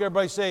work?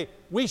 Everybody say,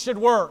 we should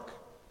work.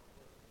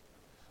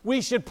 We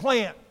should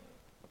plant.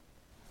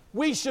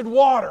 We should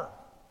water.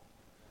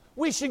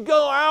 We should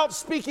go out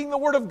speaking the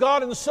Word of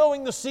God and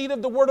sowing the seed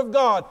of the Word of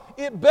God.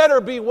 It better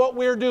be what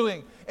we're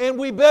doing. And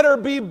we better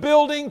be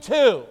building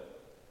too.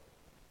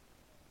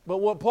 But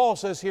what Paul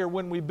says here,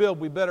 when we build,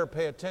 we better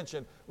pay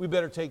attention. We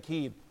better take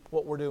heed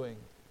what we're doing.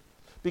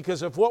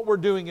 Because if what we're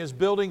doing is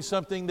building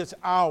something that's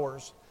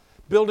ours,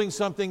 building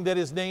something that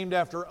is named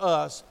after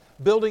us,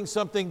 building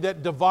something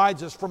that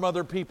divides us from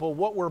other people,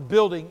 what we're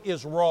building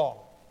is wrong.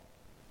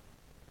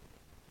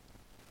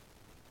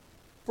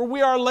 For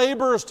we are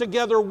laborers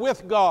together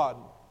with God.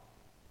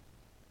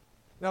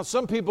 Now,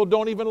 some people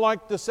don't even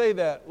like to say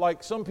that.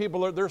 Like some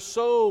people they're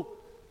so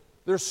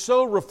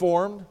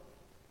reformed.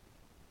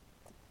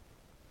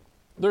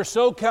 They're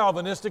so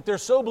Calvinistic. They're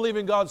so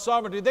believing God's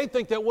sovereignty. They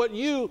think that what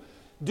you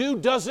do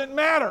doesn't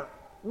matter.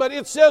 But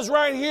it says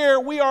right here,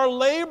 we are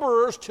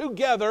laborers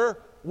together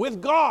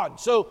with God.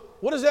 So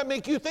what does that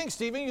make you think,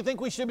 Stephen? You think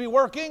we should be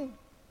working?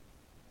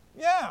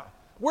 Yeah,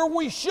 where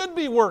we should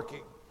be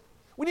working.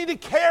 We need to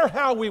care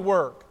how we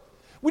work.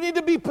 We need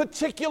to be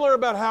particular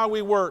about how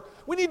we work.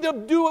 We need to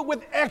do it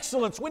with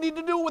excellence. We need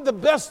to do it with the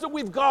best that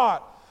we've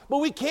got. But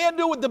we can't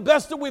do it with the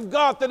best that we've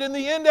got, that in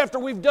the end, after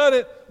we've done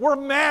it, we're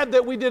mad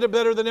that we did it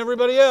better than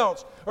everybody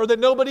else, or that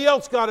nobody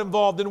else got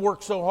involved and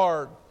worked so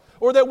hard,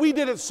 or that we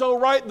did it so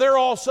right, they're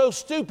all so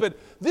stupid.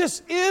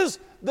 This is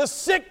the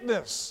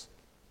sickness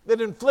that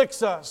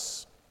inflicts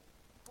us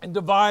and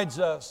divides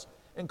us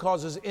and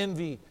causes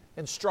envy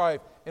and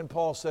strife. And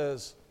Paul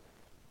says,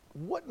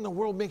 what in the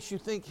world makes you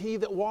think he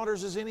that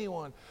waters is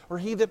anyone, or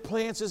he that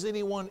plants is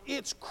anyone?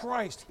 It's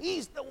Christ.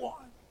 He's the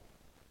one.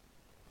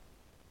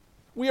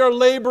 We are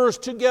laborers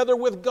together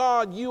with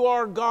God. You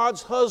are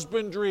God's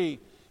husbandry.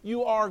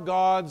 You are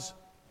God's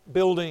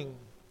building.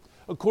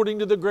 According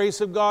to the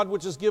grace of God,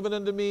 which is given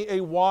unto me,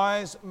 a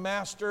wise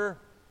master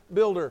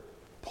builder.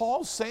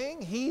 Paul's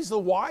saying he's the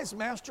wise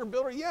master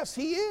builder? Yes,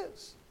 he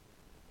is.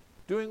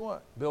 Doing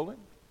what? Building?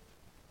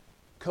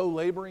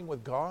 Co-laboring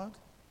with God?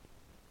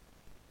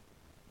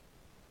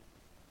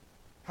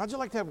 How'd you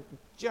like to have,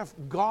 Jeff,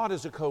 God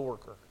as a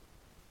co-worker?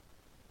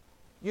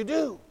 You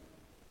do.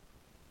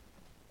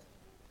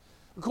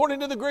 According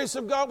to the grace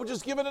of God, which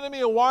is given unto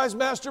me, a wise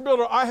master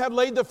builder, I have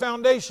laid the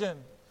foundation.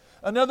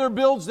 Another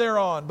builds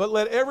thereon, but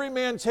let every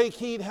man take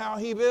heed how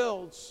he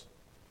builds.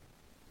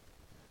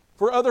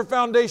 For other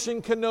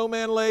foundation can no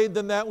man lay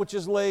than that which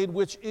is laid,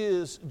 which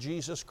is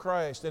Jesus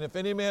Christ. And if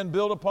any man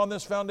build upon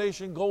this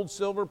foundation gold,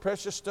 silver,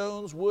 precious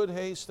stones, wood,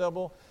 hay,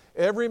 stubble,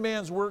 every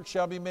man's work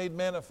shall be made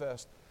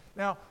manifest.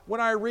 Now, when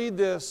I read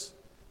this,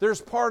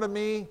 there's part of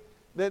me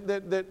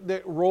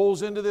that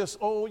rolls into this,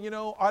 oh, you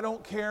know, I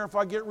don't care if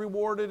I get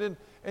rewarded,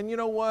 and you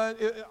know what,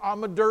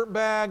 I'm a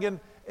dirtbag,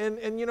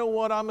 and you know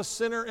what, I'm a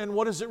sinner, and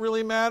what does it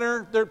really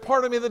matter? There's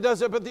part of me that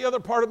does it, but the other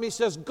part of me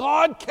says,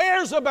 God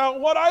cares about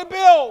what I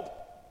build.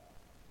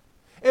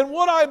 And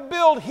what I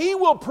build, He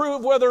will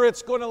prove whether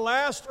it's going to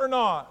last or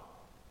not.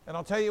 And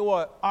I'll tell you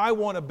what, I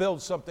want to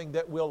build something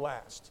that will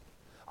last.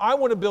 I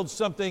want to build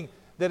something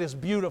that is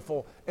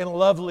beautiful and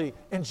lovely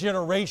and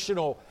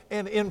generational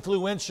and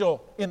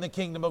influential in the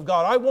kingdom of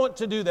God. I want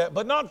to do that,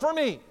 but not for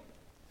me,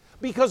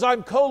 because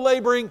I'm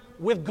co-laboring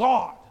with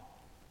God.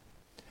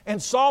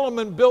 And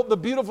Solomon built the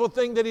beautiful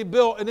thing that he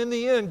built, and in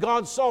the end,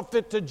 God saw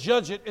fit to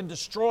judge it and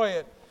destroy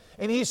it.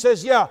 And he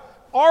says, yeah,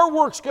 our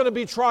work's going to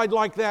be tried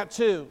like that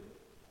too.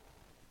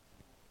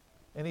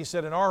 And he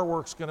said, and our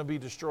work's going to be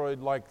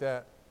destroyed like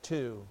that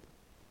too.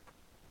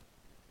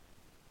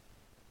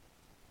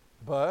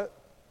 But,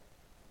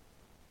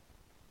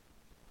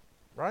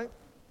 right?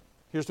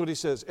 Here's what he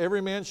says. Every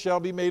man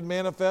shall be made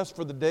manifest,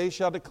 for the day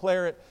shall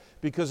declare it,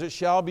 because it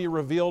shall be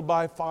revealed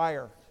by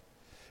fire.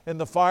 And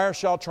the fire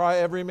shall try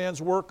every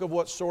man's work of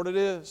what sort it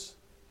is.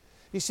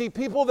 You see,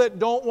 people that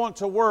don't want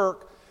to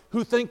work,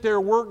 who think their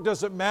work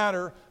doesn't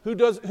matter, who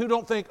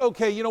don't think,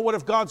 okay, you know what,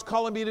 if God's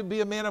calling me to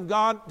be a man of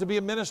God, to be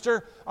a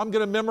minister, I'm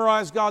going to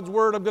memorize God's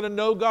Word, I'm going to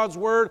know God's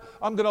Word,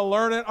 I'm going to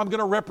learn it, I'm going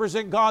to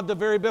represent God the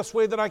very best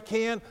way that I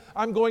can,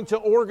 I'm going to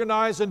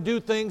organize and do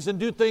things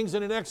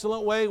in an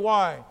excellent way.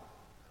 Why?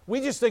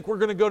 We just think we're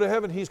going to go to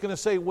heaven. He's going to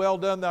say, well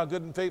done, thou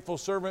good and faithful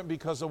servant,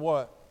 because of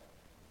what?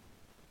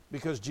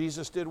 Because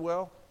Jesus did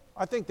well?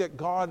 I think that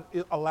God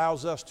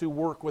allows us to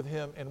work with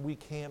Him, and we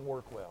can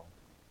work well.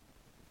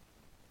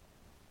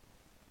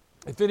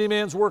 If any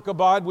man's work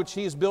abide, which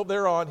he has built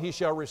thereon, he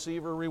shall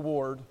receive a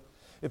reward.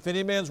 If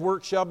any man's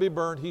work shall be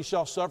burned, he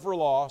shall suffer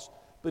loss,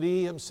 but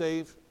he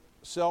himself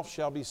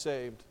shall be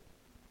saved.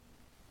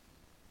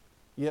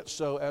 Yet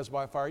so as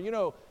by fire. You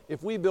know,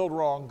 if we build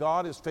wrong,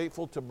 God is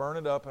faithful to burn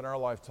it up in our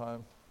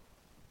lifetime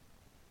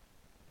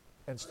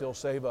and still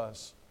save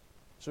us.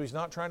 So He's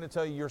not trying to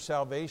tell you your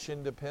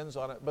salvation depends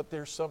on it, but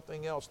there's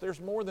something else.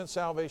 There's more than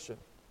salvation.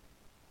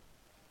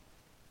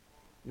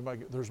 You might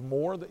get, there's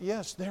more?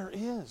 Yes, there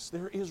is.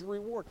 There is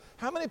reward.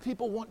 How many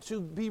people want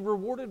to be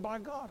rewarded by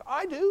God?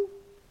 I do.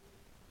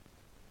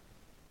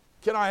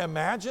 Can I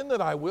imagine that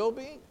I will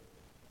be?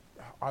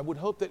 I would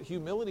hope that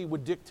humility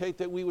would dictate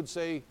that we would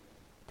say,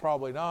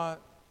 probably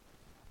not.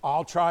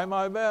 I'll try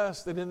my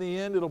best, and in the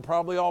end it'll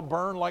probably all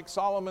burn like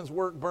Solomon's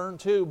work burned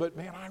too, but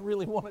man, I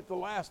really want it to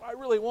last. I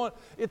really want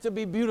it to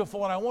be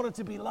beautiful, and I want it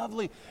to be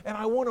lovely, and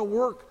I want to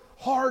work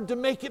hard to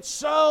make it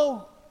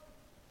so.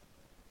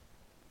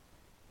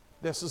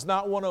 This is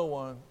not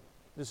 101.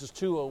 This is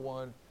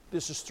 201.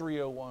 This is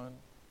 3:01.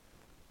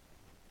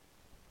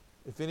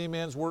 If any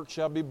man's work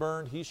shall be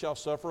burned, he shall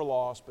suffer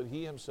loss, but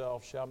he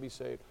himself shall be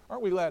saved.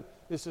 Aren't we glad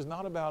this is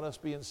not about us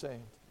being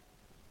saved?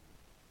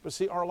 But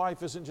see, our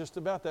life isn't just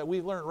about that.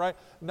 We've learned, right?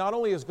 Not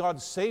only has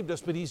God saved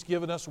us, but He's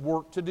given us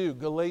work to do.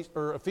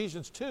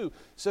 Ephesians 2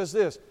 says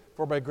this,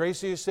 for by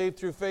grace you are saved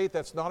through faith.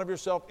 That's not of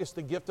yourself. It's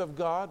the gift of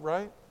God,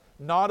 right?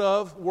 Not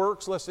of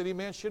works, lest any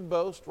man should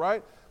boast,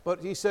 right?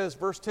 But he says,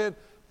 verse 10,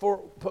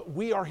 but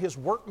we are His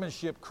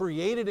workmanship,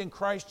 created in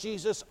Christ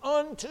Jesus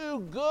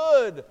unto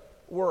good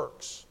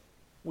works,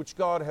 which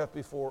God hath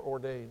before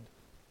ordained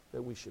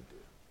that we should do.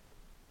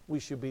 We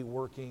should be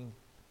working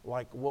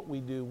like what we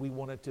do. We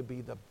want it to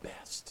be the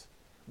best.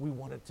 We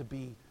want it to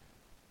be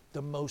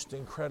the most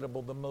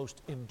incredible, the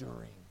most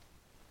enduring.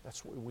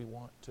 That's what we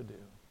want to do.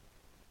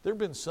 There have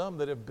been some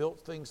that have built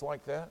things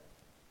like that.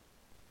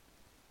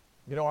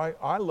 You know,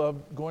 I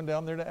love going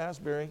down there to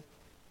Asbury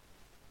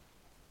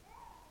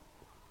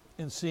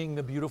and seeing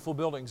the beautiful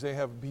buildings. They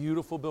have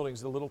beautiful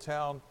buildings. The little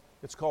town,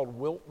 it's called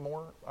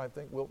Wiltmore, I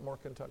think,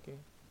 Wiltmore, Kentucky.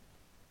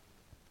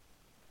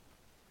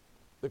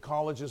 The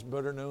college is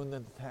better known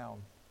than the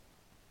town.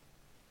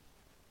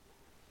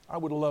 I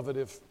would love it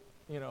if,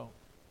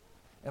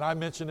 and I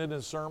mentioned it in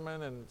a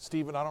sermon, and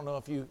Stephen, I don't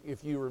know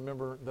if you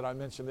remember that I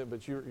mentioned it,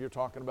 but you're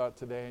talking about it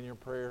today in your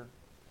prayer.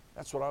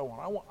 That's what I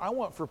want. I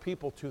want for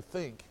people to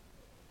think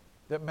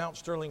that Mount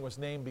Sterling was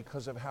named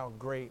because of how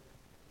great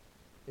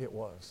it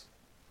was.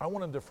 I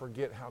want them to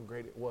forget how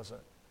great it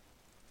wasn't.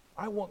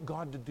 I want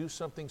God to do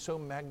something so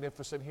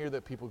magnificent here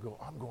that people go,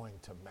 I'm going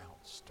to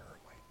Mount Sterling.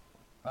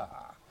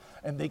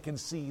 And they can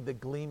see the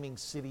gleaming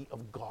city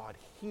of God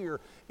here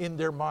in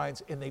their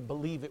minds, and they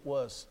believe it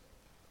was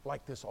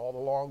like this all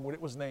along when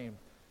it was named.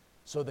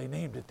 So they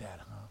named it that,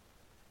 huh?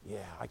 Yeah,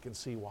 I can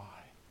see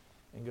why.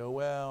 And go,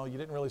 well, you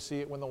didn't really see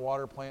it when the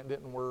water plant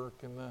didn't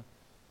work and the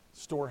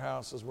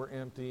storehouses were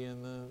empty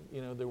and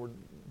there were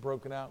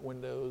broken out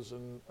windows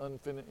and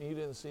unfinished. You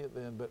didn't see it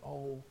then, but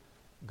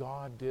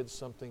God did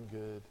something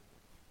good.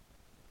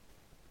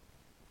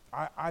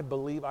 I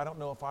believe, I don't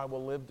know if I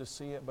will live to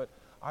see it, but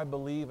I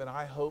believe and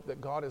I hope that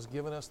God has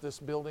given us this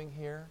building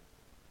here,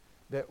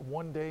 that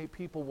one day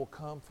people will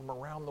come from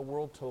around the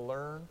world to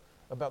learn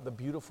about the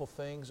beautiful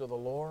things of the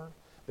Lord,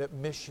 that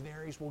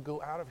missionaries will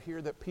go out of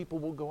here, that people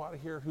will go out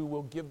of here who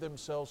will give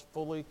themselves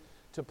fully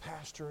to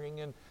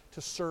pastoring and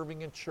to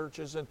serving in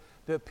churches, and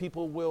that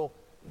people will,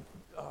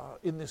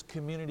 in this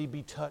community,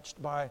 be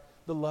touched by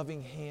the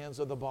loving hands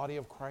of the body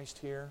of Christ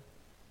here.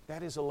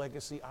 That is a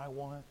legacy I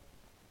want.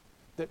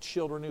 That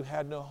children who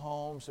had no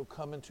homes will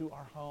come into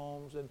our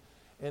homes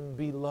and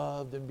be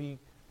loved and be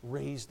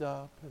raised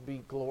up and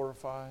be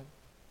glorified.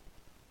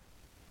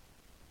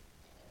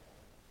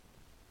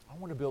 I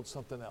want to build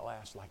something that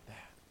lasts like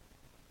that.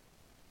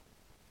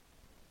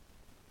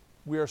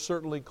 We are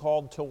certainly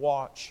called to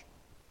watch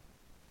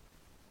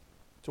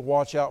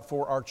out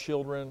for our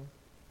children,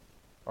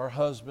 our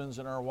husbands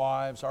and our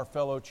wives, our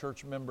fellow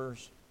church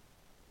members.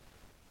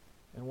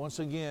 And once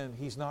again,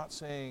 He's not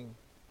saying,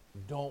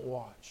 don't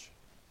watch.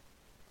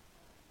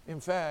 In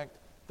fact,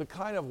 the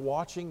kind of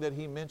watching that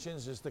He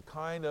mentions is the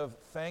kind of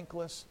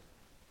thankless,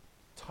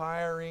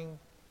 tiring,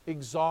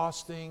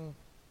 exhausting,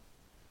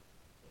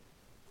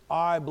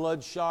 eye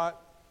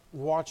bloodshot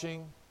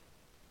watching.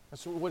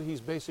 That's what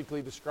He's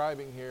basically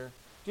describing here.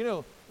 Do you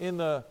know, in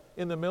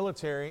the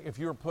military, if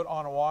you're put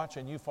on a watch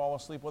and you fall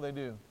asleep, what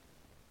do?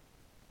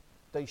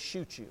 They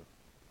shoot you.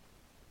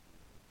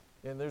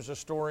 And there's a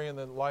story in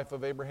the life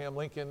of Abraham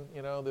Lincoln,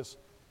 this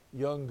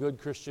young, good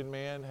Christian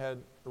man had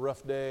a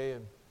rough day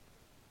and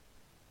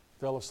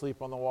fell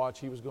asleep on the watch.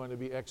 He was going to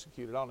be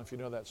executed. I don't know if you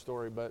know that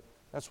story, but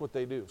that's what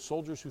they do.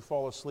 Soldiers who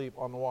fall asleep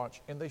on the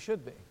watch, and they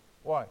should be.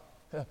 Why?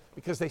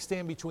 Because they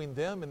stand between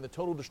them and the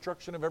total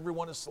destruction of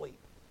everyone asleep.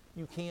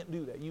 You can't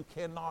do that. You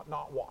cannot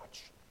not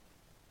watch.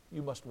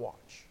 You must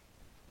watch.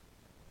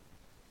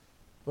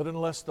 But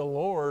unless the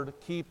Lord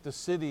keep the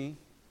city,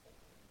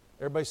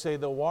 everybody say,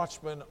 the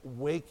watchman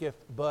waketh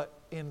but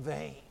in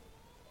vain.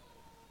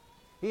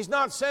 He's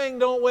not saying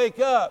don't wake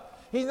up.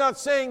 He's not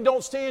saying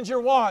don't stand your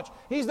watch.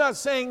 He's not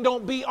saying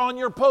don't be on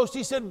your post.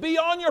 He said be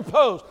on your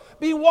post.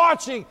 Be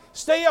watching.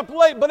 Stay up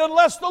late. But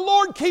unless the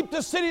Lord keep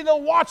the city, the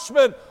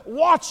watchman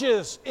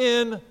watches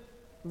in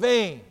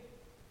vain.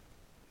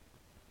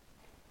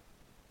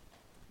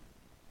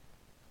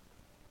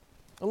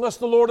 Unless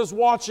the Lord is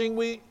watching,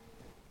 we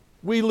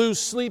lose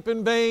sleep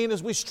in vain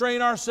as we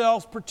strain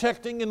ourselves,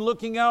 protecting and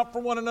looking out for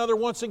one another.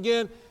 Once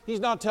again, He's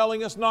not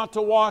telling us not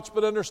to watch,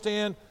 but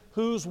understand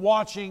who's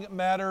watching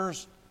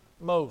matters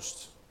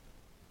most.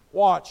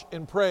 Watch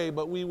and pray,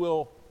 but we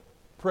will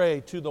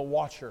pray to the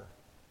watcher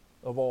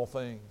of all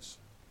things.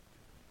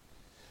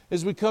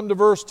 As we come to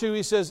verse 2,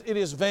 he says, it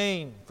is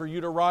vain for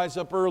you to rise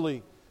up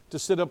early, to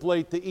sit up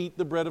late, to eat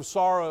the bread of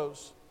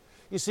sorrows.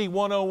 You see,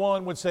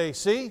 101 would say,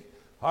 see,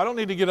 I don't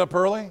need to get up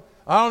early.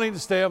 I don't need to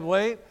stay up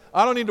late.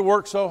 I don't need to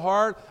work so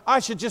hard. I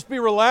should just be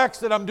relaxed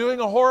that I'm doing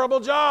a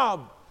horrible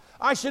job.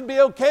 I should be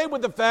okay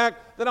with the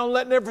fact that I'm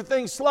letting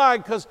everything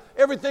slide, because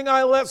everything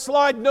I let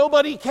slide,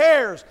 nobody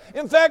cares.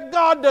 In fact,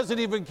 God doesn't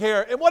even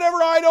care. And whatever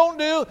I don't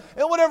do,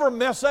 and whatever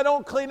mess I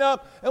don't clean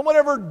up, and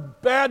whatever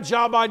bad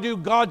job I do,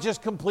 God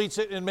just completes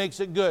it and makes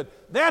it good.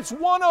 That's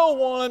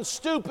 101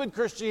 stupid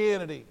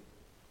Christianity.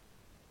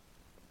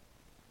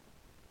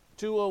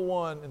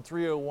 201 and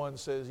 301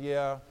 says,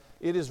 yeah,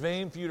 it is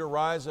vain for you to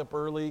rise up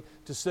early,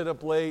 to sit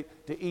up late,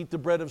 to eat the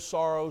bread of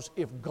sorrows,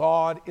 if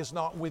God is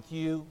not with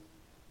you.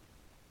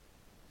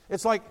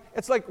 It's like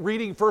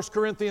reading 1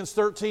 Corinthians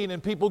 13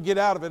 and people get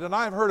out of it. And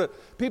I've heard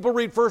it. People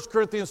read 1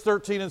 Corinthians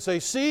 13 and say,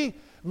 see,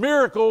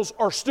 miracles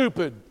are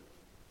stupid.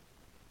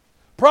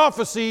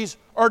 Prophecies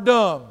are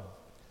dumb.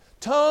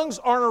 Tongues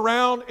aren't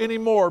around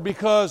anymore,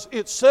 because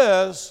it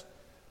says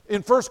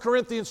in 1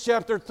 Corinthians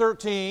chapter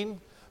 13,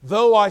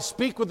 though I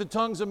speak with the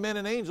tongues of men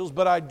and angels,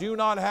 but I do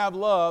not have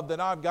love, then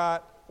I've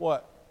got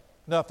what?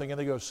 Nothing. And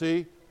they go,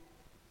 see,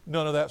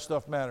 none of that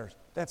stuff matters.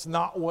 That's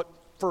not what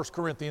 1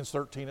 Corinthians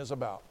 13 is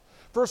about.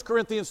 1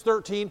 Corinthians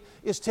 13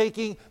 is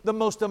taking the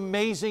most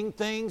amazing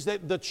things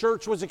that the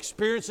church was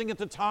experiencing at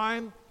the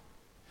time,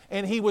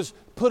 and he was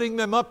putting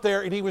them up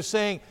there, and he was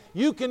saying,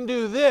 you can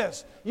do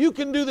this. You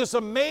can do this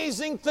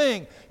amazing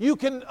thing. You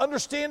can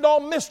understand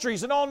all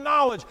mysteries and all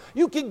knowledge.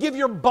 You can give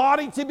your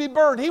body to be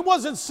burned. He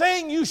wasn't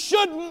saying you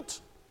shouldn't.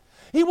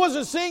 He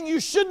wasn't saying you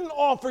shouldn't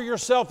offer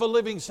yourself a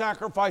living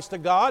sacrifice to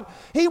God.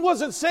 He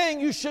wasn't saying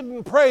you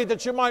shouldn't pray,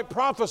 that you might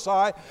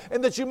prophesy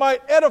and that you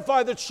might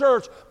edify the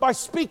church by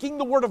speaking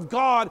the word of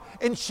God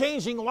and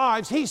changing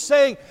lives. He's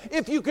saying,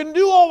 if you can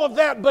do all of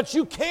that, but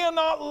you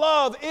cannot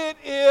love, it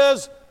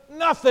is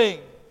nothing.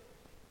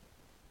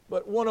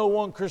 But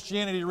 101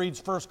 Christianity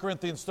reads 1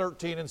 Corinthians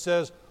 13 and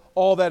says,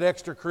 all that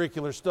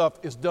extracurricular stuff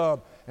is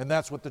dumb. And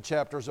that's what the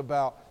chapter is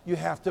about. You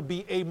have to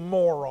be a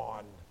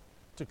moron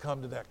to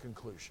come to that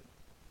conclusion.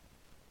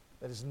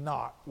 That is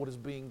not what is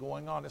being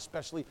going on,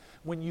 especially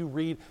when you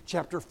read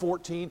chapter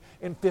 14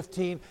 and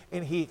 15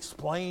 and he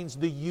explains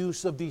the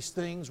use of these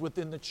things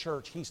within the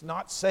church. He's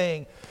not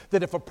saying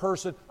that if a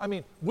person,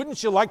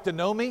 wouldn't you like to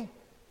know me?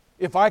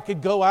 If I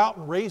could go out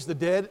and raise the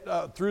dead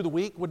through the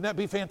week, wouldn't that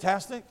be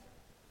fantastic?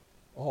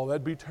 Oh,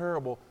 that'd be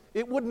terrible.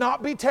 It would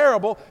not be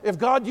terrible if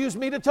God used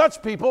me to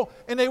touch people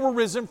and they were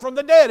risen from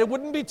the dead. It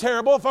wouldn't be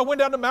terrible if I went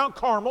down to Mount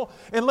Carmel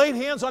and laid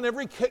hands on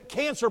every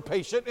cancer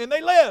patient and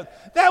they lived.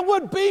 That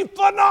would be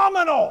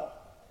phenomenal.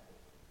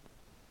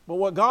 But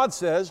what God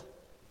says,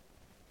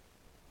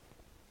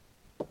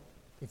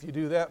 if you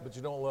do that but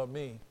you don't love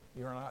me,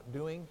 you're not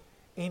doing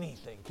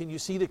anything. Can you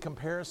see the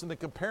comparison? The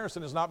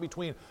comparison is not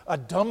between a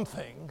dumb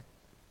thing,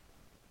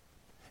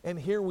 and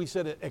here we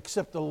said it,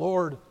 except the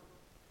Lord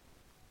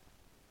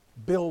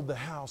build the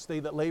house, they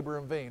that labor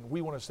in vain.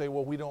 We want to say,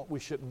 well, we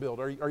shouldn't build.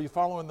 Are you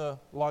following the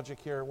logic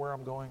here where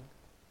I'm going?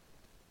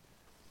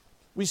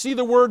 We see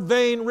the word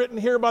vain written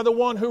here by the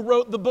one who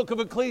wrote the book of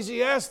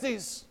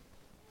Ecclesiastes.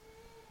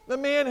 The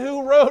man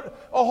who wrote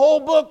a whole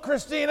book,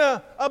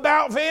 Christina,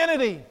 about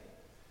vanity.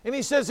 And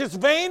he says it's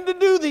vain to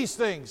do these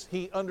things.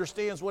 He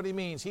understands what he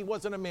means. He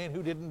wasn't a man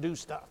who didn't do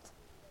stuff.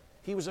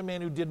 He was a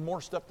man who did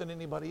more stuff than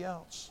anybody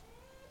else.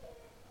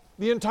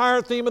 The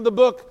entire theme of the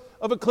book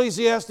of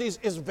Ecclesiastes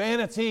is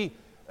vanity,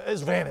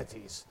 is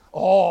vanities.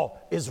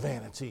 All is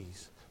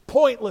vanities.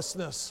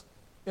 Pointlessness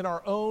in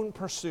our own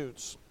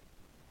pursuits.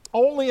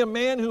 Only a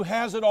man who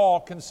has it all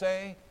can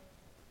say,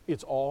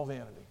 it's all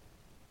vanity.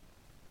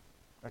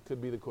 That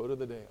could be the quote of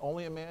the day.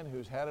 Only a man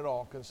who's had it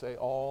all can say,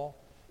 all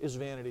is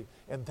vanity.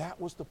 And that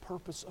was the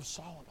purpose of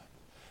Solomon.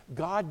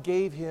 God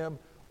gave him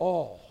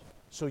all.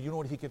 So you know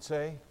what he could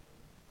say?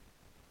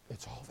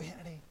 It's all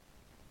vanity.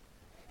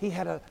 He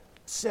had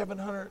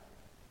 700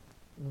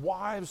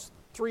 wives,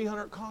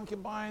 300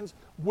 concubines,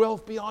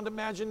 wealth beyond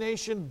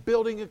imagination,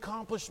 building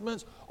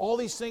accomplishments, all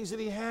these things that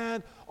he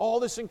had, all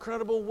this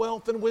incredible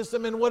wealth and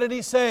wisdom. And what did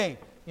he say?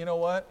 You know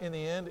what? In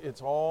the end,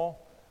 it's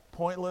all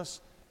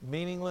pointless,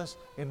 meaningless,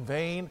 in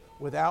vain,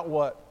 without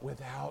what?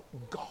 Without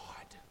God.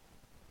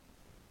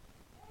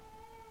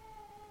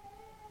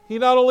 He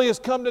not only has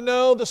come to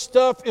know the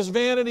stuff is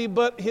vanity,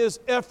 but his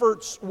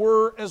efforts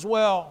were as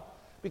well.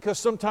 Because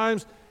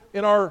sometimes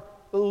in our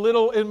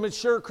little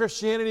immature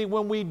Christianity,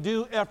 when we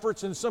do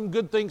efforts and some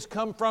good things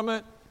come from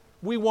it,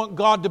 we want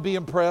God to be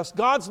impressed.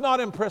 God's not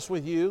impressed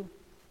with you.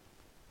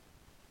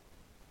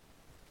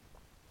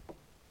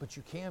 But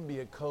you can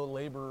be a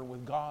co-laborer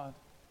with God.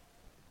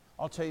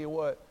 I'll tell you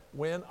what,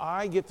 when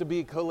I get to be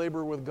a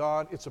co-laborer with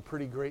God, it's a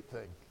pretty great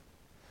thing.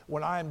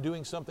 When I am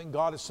doing something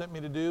God has sent me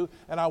to do,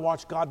 and I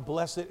watch God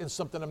bless it and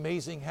something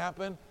amazing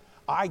happen,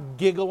 I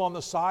giggle on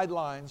the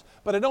sidelines,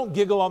 but I don't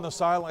giggle on the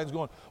sidelines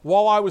going,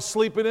 while I was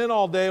sleeping in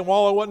all day and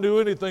while I wasn't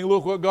doing anything,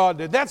 look what God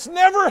did. That's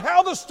never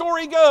how the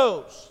story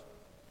goes.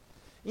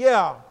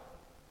 Yeah,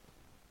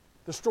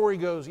 the story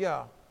goes,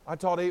 yeah, I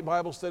taught 8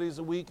 Bible studies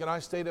a week and I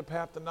stayed up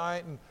half the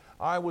night and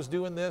I was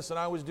doing this and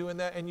I was doing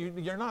that. And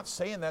you're not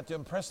saying that to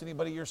impress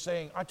anybody. You're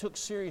saying, I took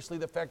seriously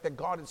the fact that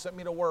God had sent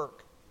me to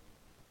work.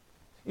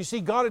 You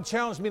see, God had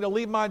challenged me to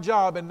leave my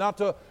job and not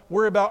to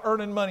worry about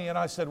earning money. And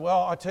I said,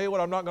 well, I tell you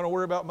what, I'm not going to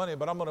worry about money,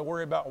 but I'm going to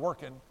worry about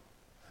working.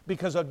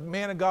 Because a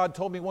man of God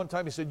told me one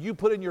time, he said, you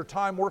put in your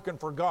time working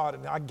for God,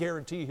 and I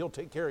guarantee you He'll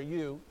take care of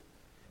you.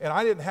 And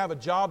I didn't have a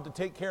job to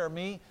take care of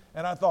me,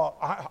 and I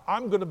thought,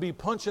 I'm going to be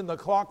punching the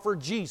clock for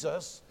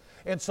Jesus,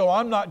 and so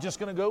I'm not just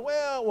going to go,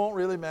 well, it won't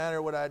really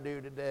matter what I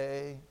do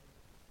today.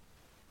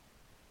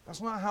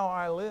 That's not how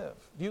I live.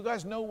 Do you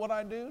guys know what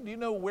I do? Do you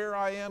know where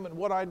I am and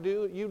what I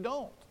do? You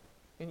don't.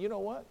 And you know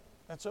what?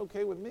 That's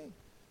okay with me.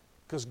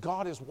 Because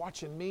God is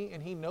watching me,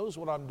 and He knows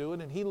what I'm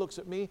doing, and He looks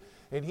at me,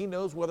 and He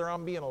knows whether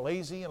I'm being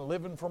lazy and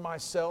living for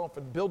myself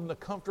and building a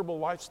comfortable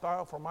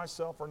lifestyle for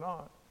myself or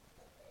not.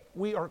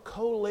 We are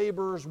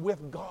co-laborers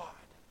with God.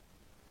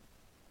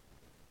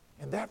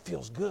 And that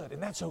feels good,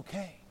 and that's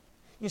okay.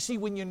 You see,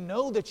 when you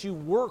know that you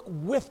work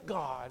with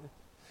God,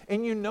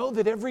 and you know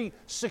that every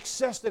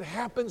success that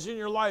happens in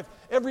your life,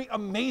 every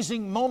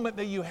amazing moment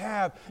that you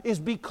have is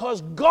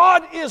because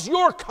God is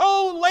your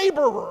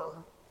co-laborer,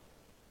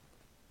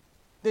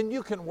 then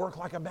you can work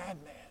like a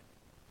madman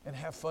and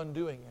have fun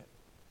doing it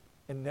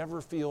and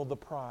never feel the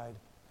pride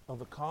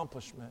of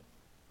accomplishment,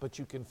 but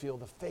you can feel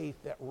the faith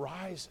that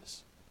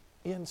rises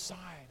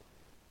inside.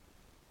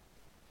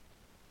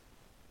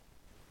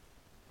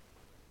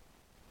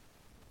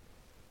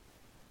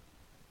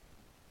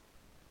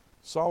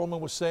 Solomon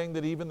was saying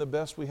that even the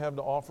best we have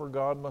to offer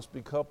God must be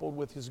coupled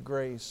with His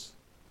grace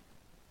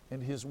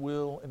and His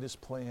will and His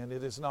plan.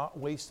 It is not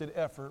wasted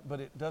effort, but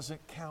it doesn't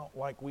count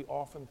like we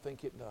often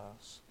think it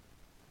does.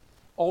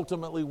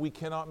 Ultimately, we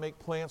cannot make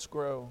plants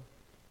grow.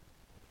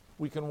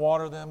 We can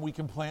water them, we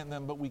can plant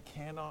them, but we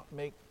cannot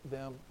make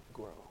them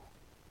grow.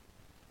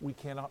 We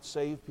cannot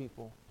save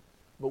people,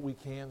 but we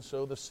can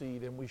sow the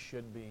seed, and we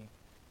should be.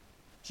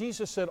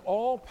 Jesus said,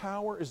 all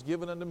power is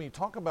given unto me.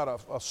 Talk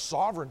about a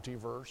sovereignty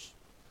verse.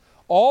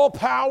 All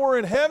power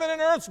in heaven and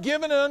earth is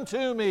given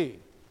unto me.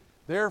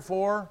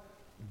 Therefore,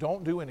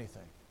 don't do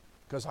anything,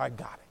 because I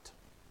got it.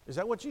 Is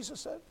that what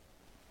Jesus said?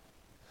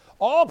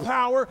 All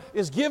power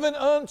is given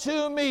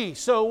unto me.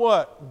 So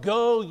what?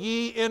 Go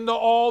ye into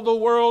all the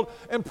world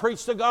and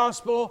preach the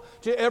gospel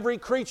to every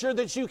creature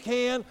that you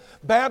can.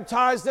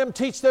 Baptize them,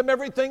 teach them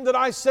everything that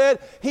I said.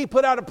 He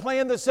put out a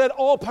plan that said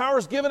all power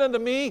is given unto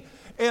me,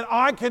 and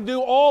I can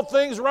do all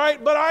things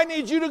right, but I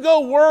need you to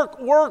go work.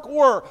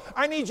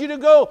 I need you to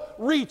go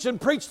reach and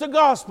preach the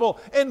gospel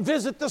and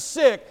visit the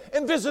sick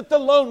and visit the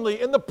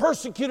lonely and the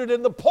persecuted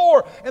and the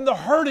poor and the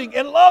hurting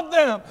and love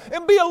them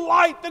and be a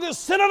light that is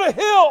set on a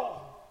hill.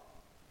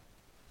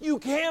 You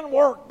can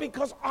work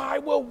because I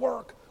will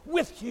work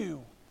with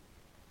you.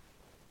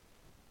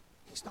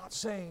 He's not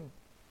saying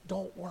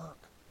don't work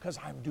because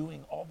I'm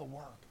doing all the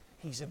work.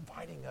 He's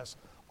inviting us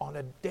on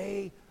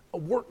a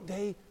work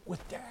day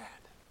with Dad.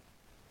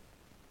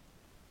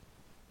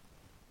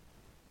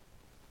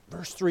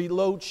 Verse 3,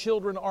 lo,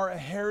 children are a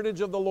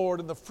heritage of the Lord,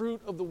 and the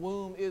fruit of the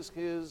womb is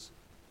His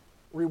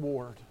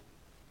reward.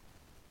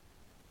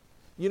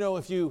 You know,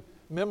 if you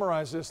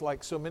memorize this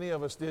like so many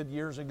of us did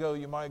years ago,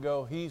 you might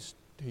go, He's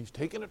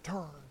taken a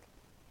turn.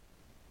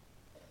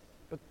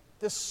 But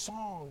this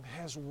song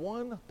has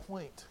one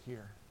point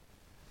here.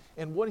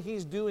 And what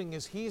He's doing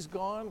is He's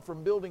gone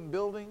from building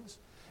buildings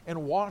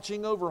and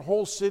watching over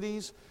whole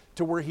cities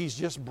to where He's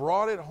just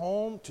brought it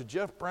home to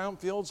Jeff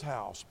Brownfield's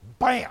house.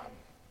 Bam!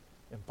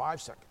 In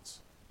 5 seconds,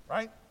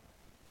 right?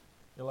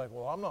 You're like,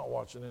 well, I'm not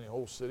watching any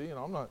whole city, and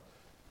I'm not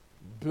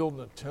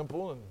building a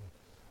temple,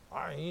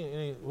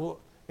 but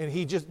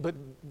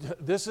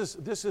this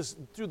is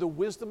through the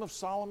wisdom of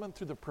Solomon,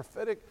 through the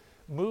prophetic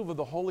move of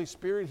the Holy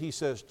Spirit. He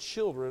says,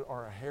 children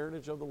are a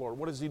heritage of the Lord.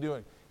 What is He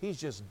doing? He's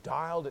just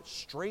dialed it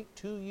straight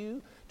to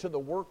you, to the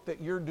work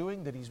that you're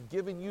doing, that He's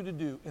given you to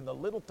do, in the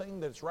little thing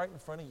that's right in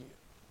front of you.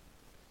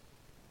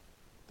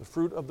 The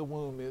fruit of the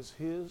womb is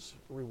His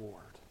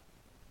reward.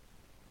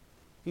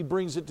 He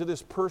brings it to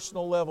this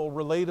personal level,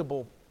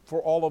 relatable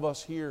for all of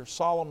us here.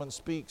 Solomon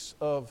speaks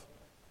of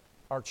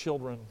our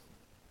children.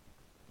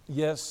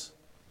 Yes,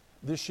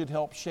 this should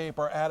help shape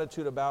our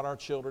attitude about our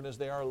children, as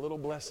they are little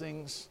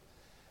blessings.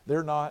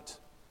 They're not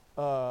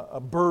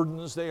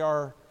burdens. They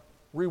are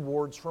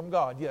rewards from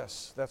God.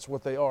 Yes, that's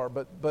what they are.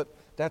 But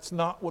that's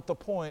not what the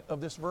point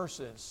of this verse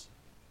is.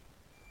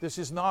 This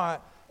is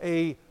not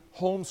a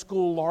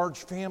homeschool large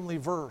family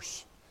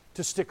verse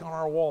to stick on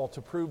our wall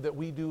to prove that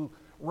we do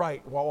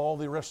right while all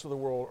the rest of the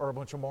world are a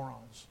bunch of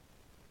morons.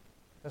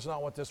 That's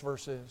not what this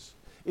verse is.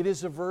 It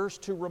is a verse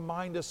to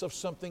remind us of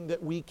something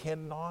that we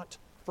cannot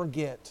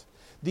forget.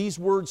 These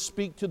words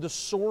speak to the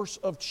source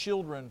of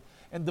children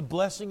and the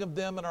blessing of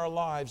them in our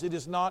lives. It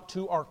is not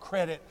to our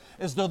credit,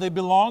 as though they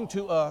belong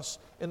to us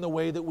in the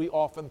way that we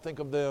often think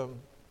of them.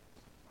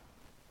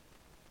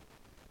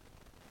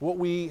 What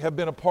we have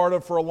been a part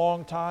of for a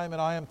long time,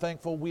 and I am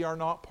thankful we are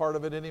not part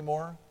of it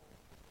anymore,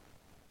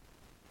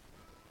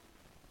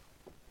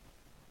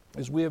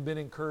 is we have been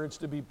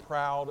encouraged to be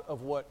proud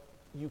of what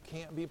you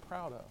can't be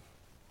proud of.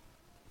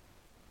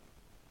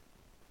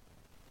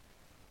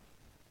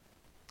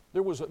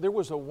 There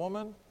was a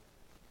woman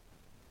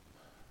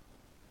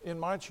in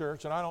my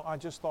church, and I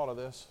just thought of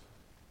this.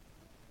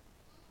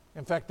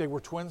 In fact, they were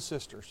twin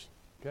sisters,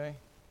 okay?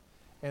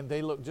 And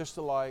they looked just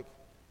alike.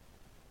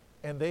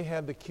 And they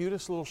had the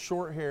cutest little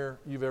short hair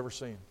you've ever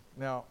seen.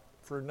 Now,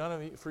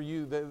 for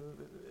you,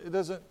 it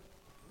doesn't.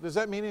 Does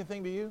that mean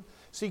anything to you?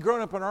 See,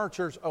 growing up in our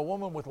church, a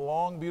woman with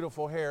long,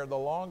 beautiful hair, the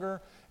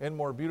longer and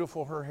more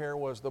beautiful her hair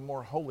was, the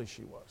more holy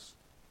she was.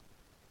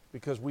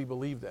 Because we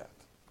believed that.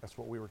 That's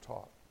what we were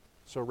taught.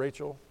 So,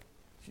 Rachel,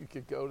 you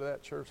could go to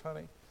that church,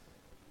 honey,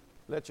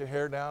 let your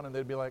hair down, and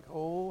they'd be like,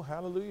 oh,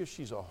 hallelujah,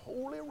 she's a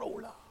holy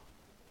roller.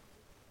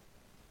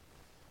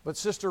 But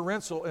Sister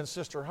Rensel and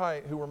Sister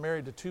Height, who were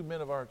married to two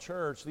men of our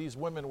church, these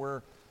women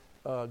were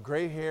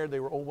gray-haired, they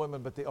were old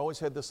women, but they always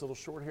had this little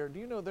short hair. Do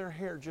you know their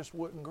hair just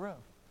wouldn't grow?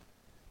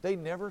 They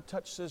never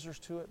touched scissors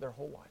to it their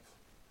whole life.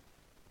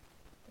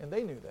 And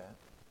they knew that.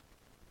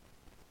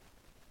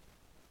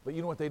 But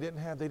you know what they didn't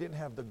have? They didn't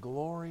have the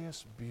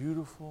glorious,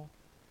 beautiful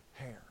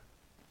hair.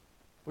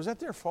 Was that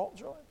their fault,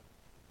 Joy?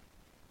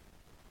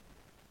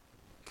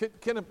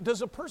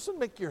 Does a person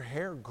make your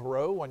hair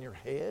grow on your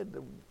head?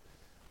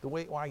 The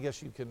way, well, I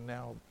guess you can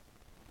now,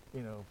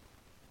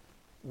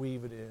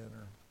 weave it in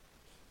or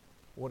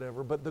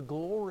whatever. But the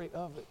glory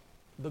of it,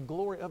 the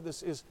glory of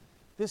this is,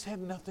 this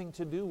had nothing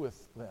to do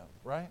with them,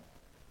 right?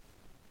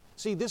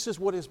 See, this is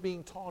what is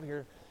being taught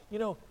here.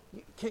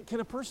 Can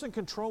a person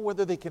control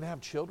whether they can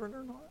have children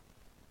or not?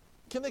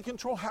 Can they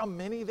control how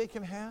many they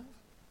can have?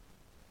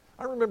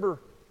 I remember,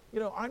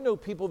 I know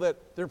people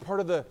that they're part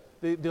of the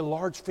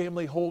large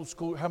family whole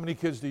school. How many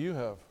kids do you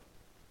have?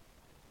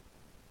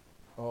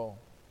 Oh,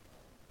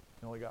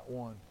 you only got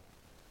one.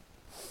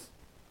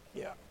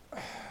 Yeah,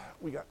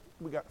 we got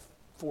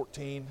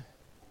 14.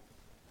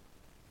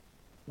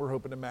 We're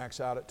hoping to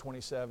max out at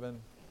 27.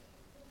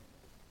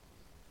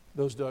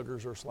 Those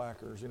Duggars are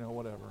slackers,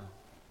 whatever.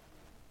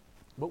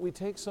 But we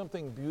take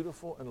something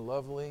beautiful and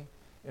lovely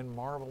and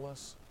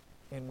marvelous,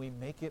 and we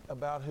make it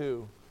about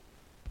who?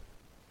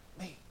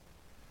 Me.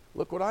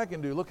 Look what I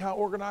can do. Look how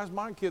organized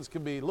my kids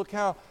can be. Look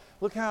how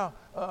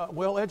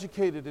well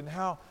educated and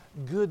how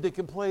good they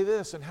can play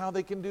this and how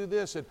they can do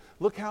this. And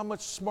look how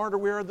much smarter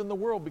we are than the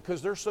world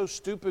because they're so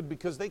stupid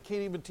because they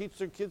can't even teach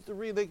their kids to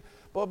read. They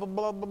blah, blah,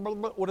 blah, blah, blah,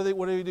 blah.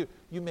 What do you do?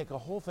 You make a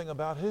whole thing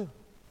about who?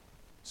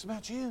 It's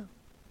about you.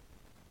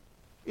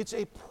 It's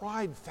a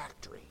pride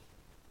factory.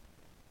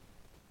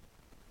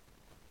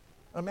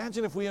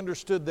 Imagine if we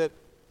understood that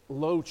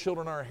lo,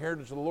 children are a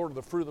heritage of the Lord,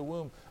 the fruit of the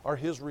womb are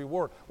His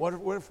reward. What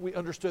if we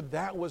understood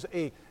that was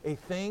a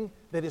thing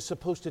that is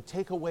supposed to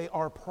take away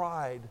our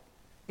pride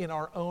in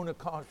our own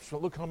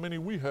accomplishment? Look how many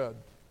we had.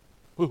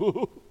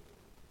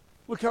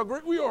 Look how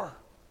great we are.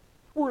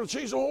 We're going to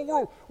change the whole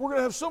world. We're going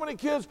to have so many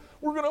kids.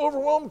 We're going to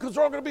overwhelm them because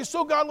they're all going to be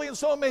so godly and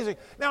so amazing.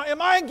 Now,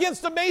 am I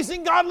against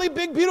amazing, godly,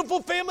 big,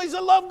 beautiful families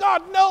that love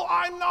God? No,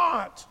 I'm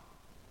not.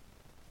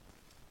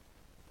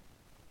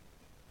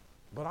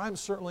 But I'm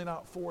certainly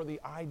not for the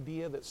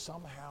idea that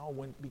somehow,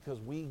 because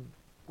we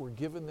were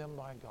given them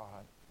by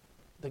God,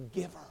 the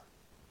giver,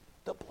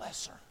 the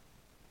blesser,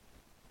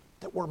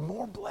 that we're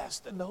more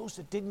blessed than those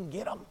that didn't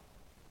get them.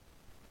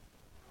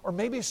 Or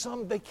maybe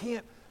some, they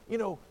can't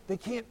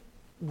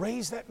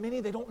raise that many.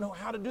 They don't know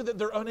how to do that.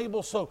 They're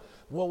unable. So,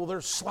 well, they're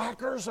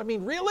slackers. I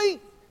mean, really?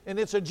 And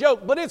it's a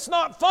joke, but it's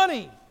not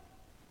funny.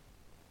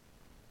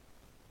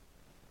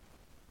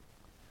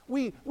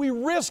 We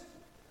risk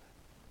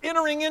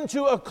entering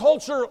into a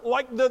culture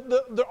like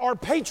our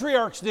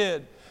patriarchs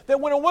did, that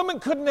when a woman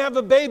couldn't have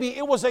a baby,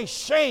 it was a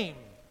shame.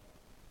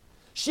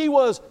 She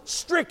was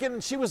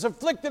stricken. She was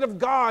afflicted of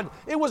God.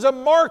 It was a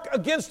mark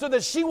against her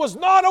that she was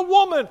not a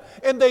woman.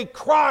 And they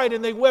cried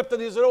and they wept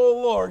and they said,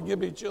 oh, Lord, give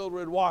me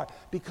children. Why?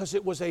 Because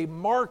it was a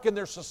mark in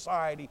their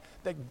society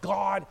that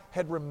God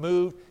had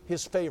removed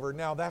His favor.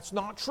 Now, that's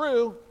not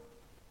true,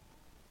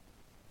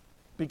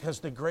 because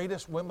the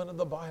greatest women of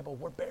the Bible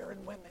were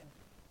barren women.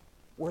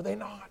 Were they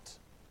not?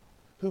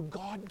 Who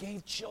God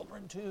gave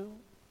children to.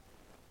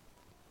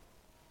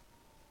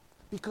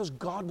 Because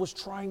God was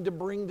trying to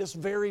bring this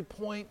very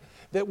point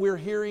that we're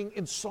hearing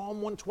in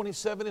Psalm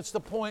 127. It's the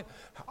point,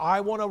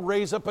 I want to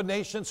raise up a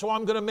nation, so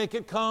I'm going to make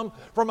it come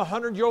from a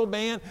 100-year-old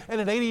man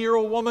and an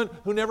 80-year-old woman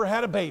who never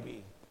had a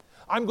baby.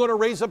 I'm going to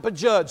raise up a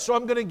judge, so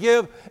I'm going to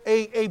give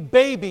a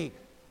baby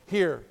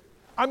here.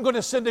 I'm going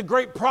to send a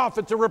great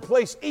prophet to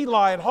replace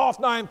Eli and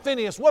Hophni and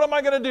Phinehas. What am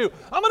I going to do?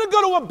 I'm going to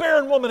go to a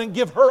barren woman and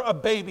give her a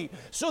baby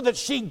so that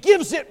she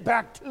gives it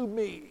back to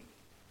me.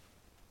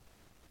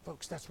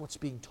 Folks, that's what's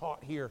being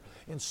taught here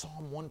in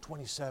Psalm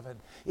 127.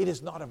 It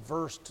is not a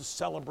verse to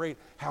celebrate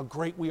how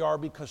great we are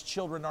because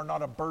children are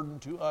not a burden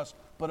to us,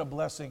 but a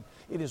blessing.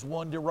 It is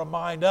one to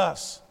remind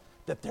us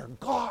that they're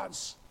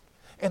God's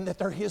and that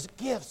they're His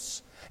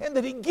gifts and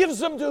that He gives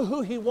them to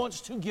who He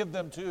wants to give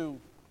them to,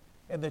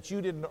 and that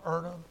you didn't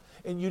earn them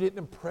and you didn't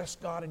impress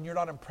God and you're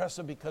not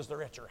impressive because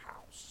they're at your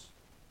house.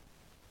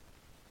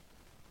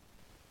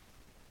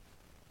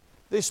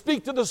 They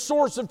speak to the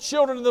source of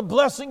children and the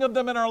blessing of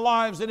them in our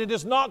lives, and it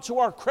is not to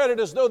our credit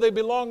as though they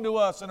belong to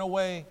us in a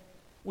way.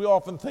 We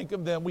often think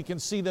of them, we can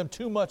see them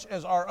too much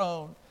as our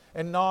own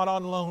and not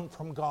on loan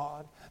from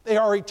God. They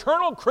are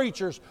eternal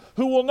creatures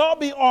who will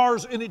not be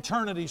ours in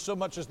eternity so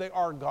much as they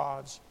are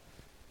God's.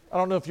 I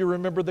don't know if you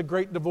remember the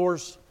great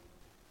divorce.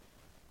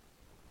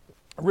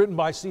 written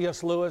by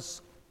C.S.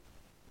 Lewis,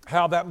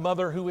 how that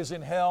mother who is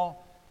in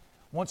hell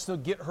wants to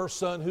get her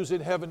son who's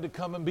in heaven to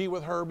come and be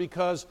with her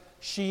because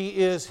she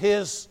is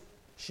his,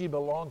 she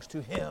belongs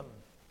to him.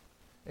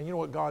 And you know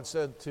what God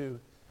said to,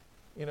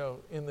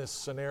 in this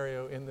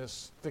scenario, in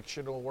this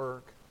fictional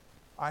work?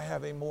 I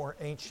have a more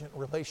ancient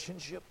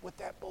relationship with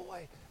that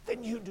boy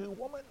than you do,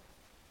 woman.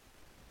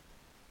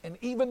 And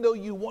even though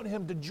you want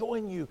him to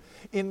join you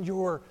in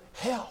your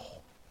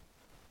hell,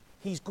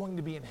 he's going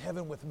to be in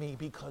heaven with me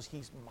because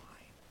he's mine.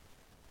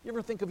 You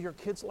ever think of your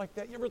kids like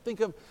that? You ever think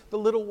of the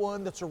little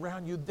one that's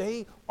around you?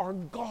 They are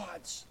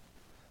God's.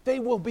 They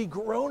will be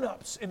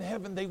grown-ups in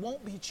heaven. They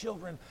won't be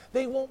children.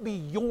 They won't be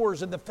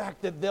yours in the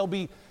fact that they'll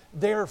be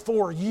there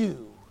for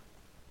you.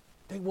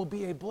 They will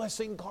be a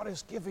blessing God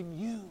has given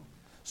you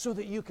so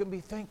that you can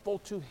be thankful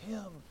to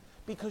him.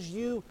 Because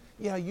you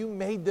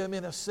made them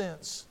in a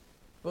sense.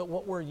 But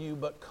what were you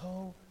but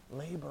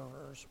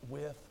co-laborers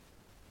with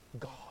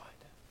God?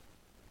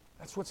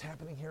 That's what's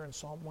happening here in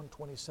Psalm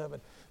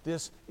 127.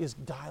 This is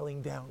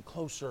dialing down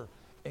closer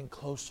and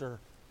closer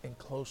and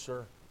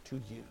closer to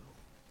you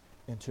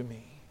and to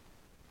me.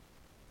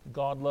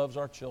 God loves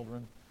our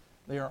children.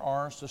 They are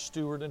ours to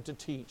steward and to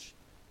teach.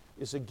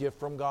 It's a gift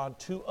from God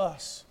to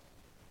us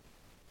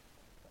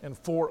and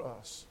for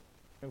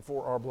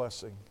our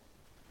blessing.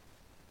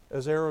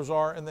 As arrows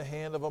are in the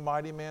hand of a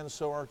mighty man,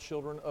 so are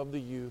children of the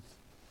youth.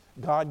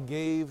 God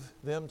gave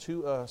them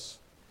to us.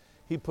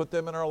 He put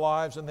them in our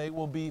lives and they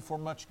will be for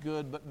much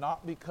good, but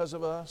not because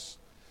of us,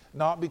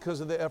 not because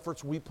of the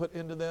efforts we put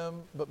into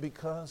them, but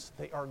because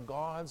they are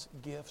God's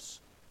gifts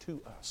to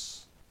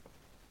us.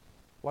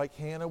 Like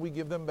Hannah, we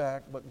give them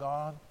back, but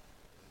God,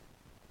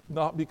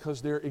 not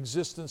because their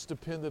existence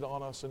depended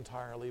on us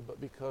entirely, but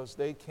because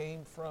they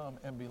came from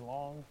and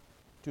belonged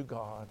to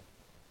God.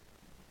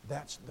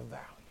 That's the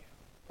value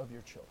of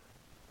your children.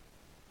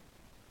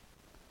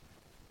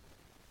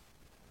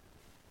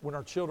 When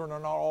our children are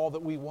not all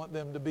that we want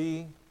them to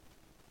be,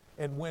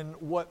 and when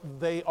what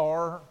they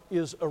are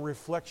is a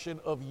reflection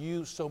of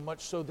you so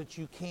much so that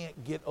you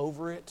can't get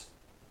over it,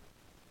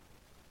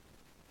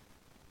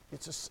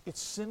 it's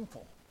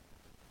sinful.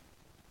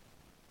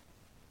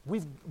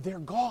 They're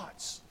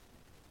God's.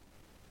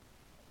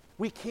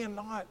 We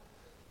cannot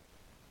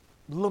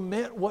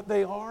lament what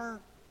they are,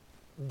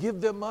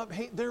 give them up.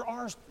 Hey, they're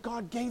ours.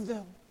 God gave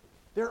them.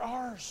 They're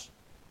ours.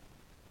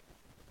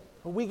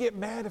 But we get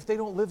mad if they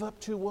don't live up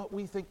to what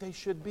we think they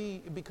should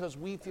be because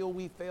we feel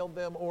we failed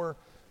them or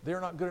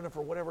they're not good enough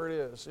or whatever it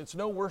is. It's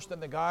no worse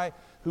than the guy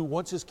who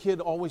wants his kid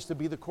always to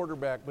be the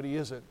quarterback, but he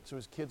isn't, so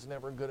his kid's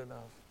never good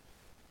enough.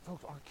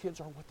 Folks, our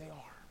kids are what they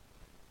are.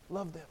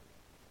 Love them.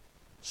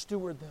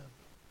 Steward them.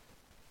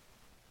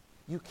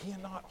 You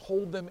cannot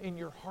hold them in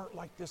your heart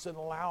like this and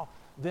allow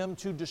them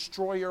to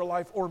destroy your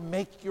life or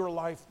make your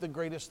life the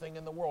greatest thing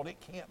in the world. It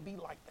can't be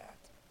like that.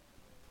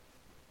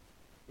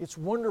 It's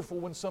wonderful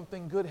when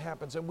something good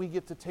happens and we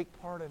get to take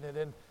part in it.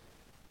 And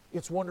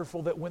it's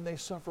wonderful that when they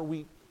suffer,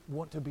 we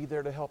want to be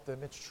there to help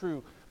them. It's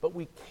true. But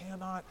we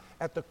cannot,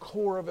 at the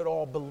core of it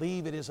all,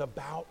 believe it is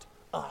about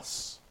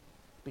us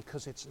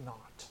because it's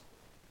not.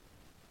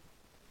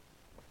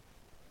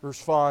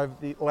 Verse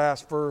 5, the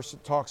last verse,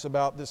 it talks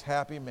about this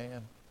happy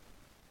man.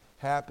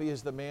 Happy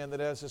is the man that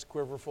has his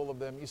quiver full of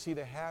them. You see,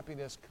 the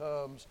happiness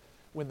comes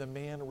when the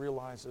man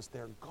realizes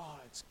they're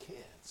God's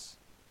kids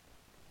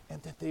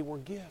and that they were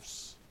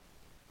gifts.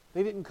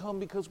 They didn't come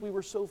because we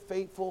were so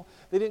faithful.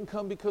 They didn't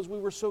come because we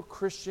were so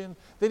Christian.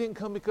 They didn't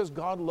come because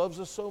God loves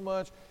us so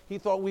much. He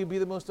thought we'd be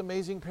the most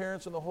amazing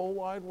parents in the whole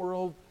wide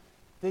world.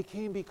 They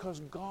came because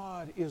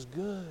God is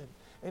good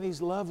and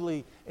He's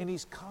lovely and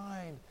He's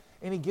kind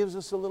and He gives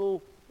us a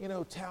little,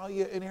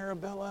 Talia and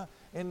Arabella,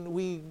 and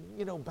we,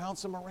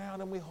 bounce them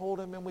around and we hold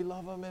them and we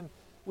love them and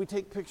we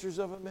take pictures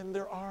of them and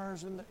they're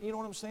ours and you know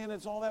what I'm saying?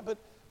 It's all that, but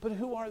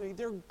who are they?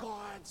 They're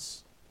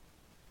God's.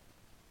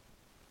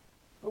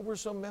 But we're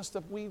so messed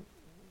up, we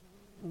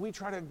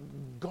try to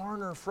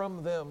garner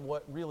from them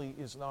what really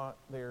is not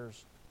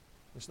theirs.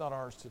 It's not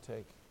ours to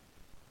take.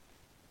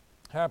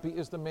 Happy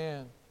is the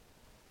man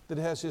that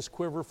has his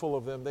quiver full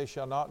of them. They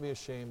shall not be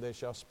ashamed. They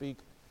shall speak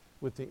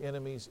with the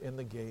enemies in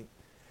the gate.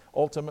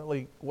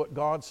 Ultimately, what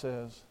God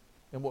says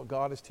and what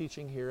God is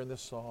teaching here in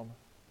this psalm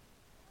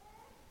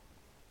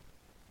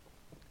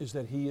is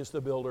that He is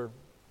the builder.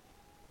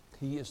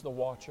 He is the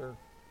watcher.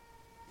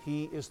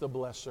 He is the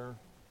blesser.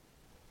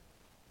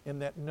 And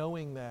that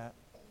knowing that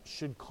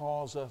should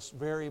cause us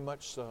very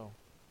much so.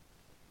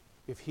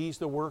 If He's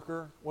the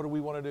worker, what do we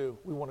want to do?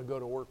 We want to go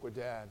to work with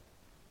Dad.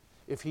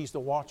 If He's the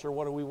watcher,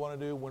 what do we want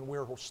to do when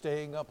we're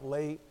staying up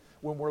late,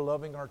 when we're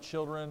loving our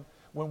children,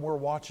 when we're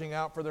watching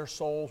out for their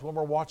souls, when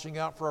we're watching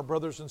out for our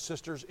brothers and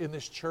sisters in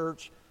this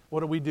church?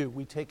 What do?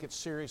 We take it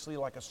seriously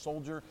like a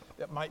soldier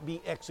that might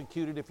be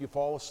executed if you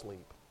fall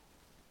asleep.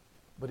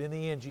 But in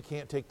the end, you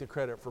can't take the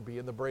credit for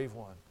being the brave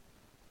one.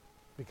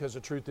 Because the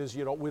truth is,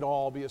 we'd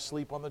all be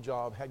asleep on the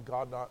job had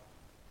God not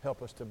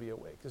helped us to be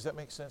awake. Does that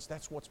make sense?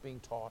 That's what's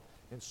being taught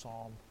in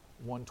Psalm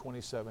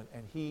 127.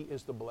 And He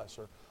is the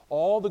blesser.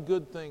 All the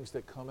good things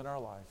that come in our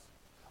life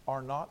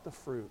are not the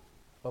fruit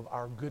of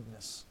our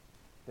goodness.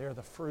 They are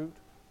the fruit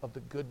of the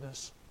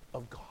goodness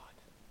of God.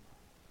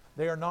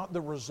 They are not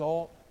the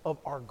result of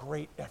our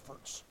great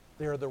efforts.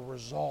 They are the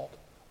result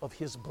of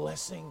His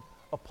blessing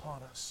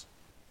upon us.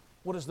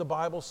 What does the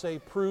Bible say?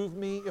 Prove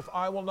me if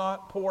I will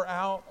not pour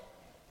out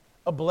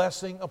a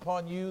blessing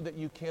upon you that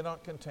you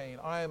cannot contain.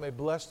 I am a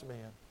blessed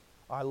man.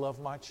 I love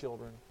my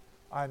children.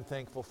 I am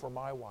thankful for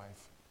my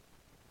wife.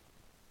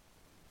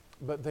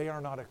 But they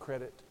are not a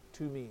credit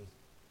to me.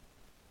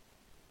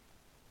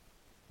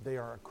 They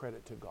are a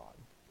credit to God.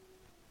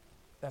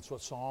 That's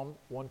what Psalm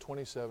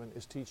 127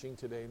 is teaching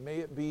today. May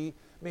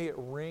it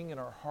ring in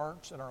our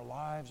hearts and our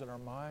lives and our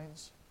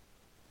minds.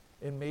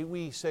 And may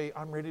we say,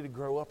 I'm ready to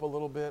grow up a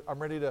little bit. I'm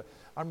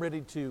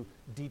ready to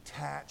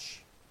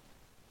detach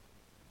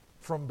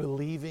from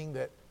believing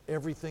that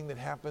everything that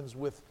happens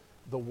with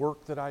the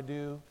work that I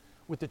do,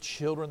 with the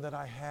children that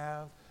I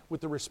have,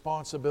 with the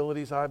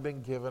responsibilities I've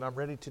been given, I'm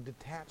ready to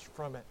detach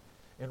from it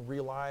and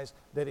realize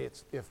that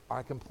it's, if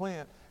I can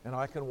plant and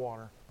I can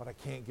water, but I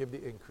can't give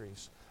the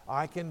increase.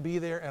 I can be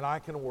there and I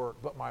can work,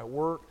 but my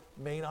work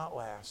may not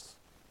last.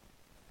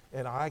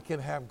 And I can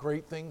have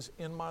great things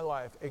in my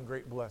life and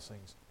great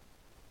blessings,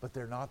 but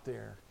they're not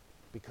there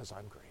because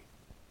I'm great.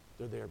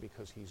 They're there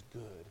because He's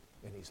good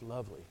and He's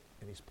lovely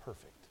and He's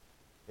perfect.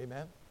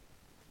 Amen?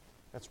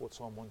 That's what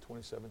Psalm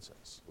 127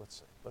 says.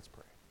 Let's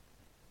pray.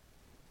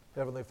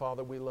 Heavenly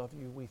Father, we love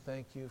You. We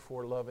thank You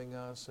for loving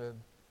us, and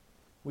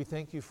we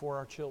thank You for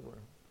our children.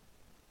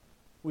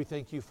 We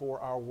thank You for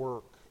our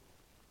work.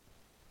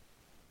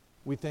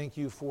 We thank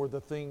You for the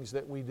things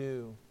that we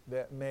do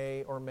that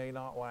may or may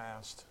not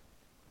last.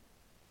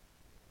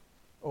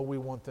 Oh, we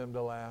want them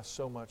to last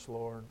so much,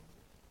 Lord.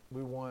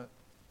 We want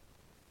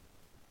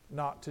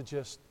not to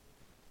just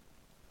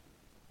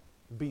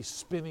be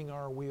spinning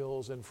our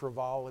wheels in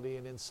frivolity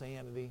and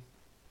insanity.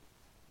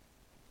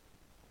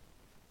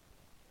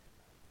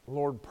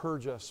 Lord,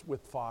 purge us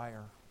with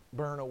fire.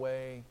 Burn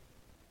away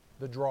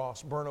the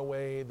dross. Burn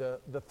away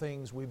the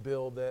things we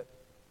build that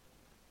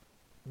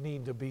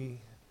need to be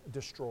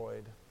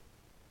destroyed.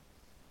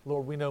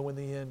 Lord, we know in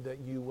the end that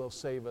You will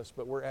save us,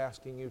 but we're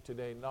asking You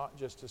today not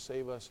just to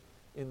save us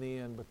in the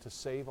end, but to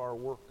save our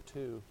work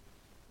too.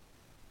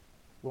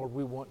 Lord,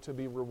 we want to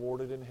be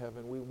rewarded in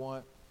heaven. We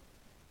want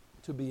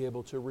to be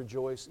able to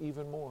rejoice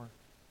even more,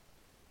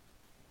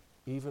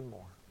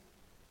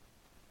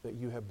 that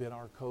You have been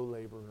our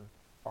co-laborer,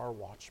 our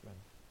watchman,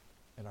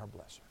 and our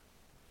blesser.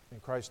 In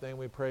Christ's name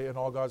we pray, and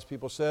all God's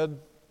people said,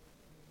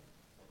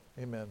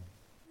 Amen.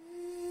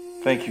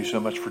 Thank you so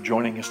much for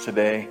joining us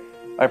today.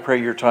 I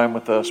pray your time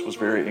with us was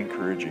very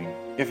encouraging.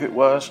 If it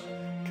was,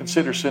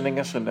 consider sending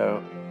us a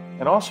note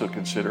and also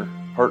consider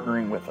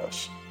partnering with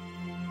us.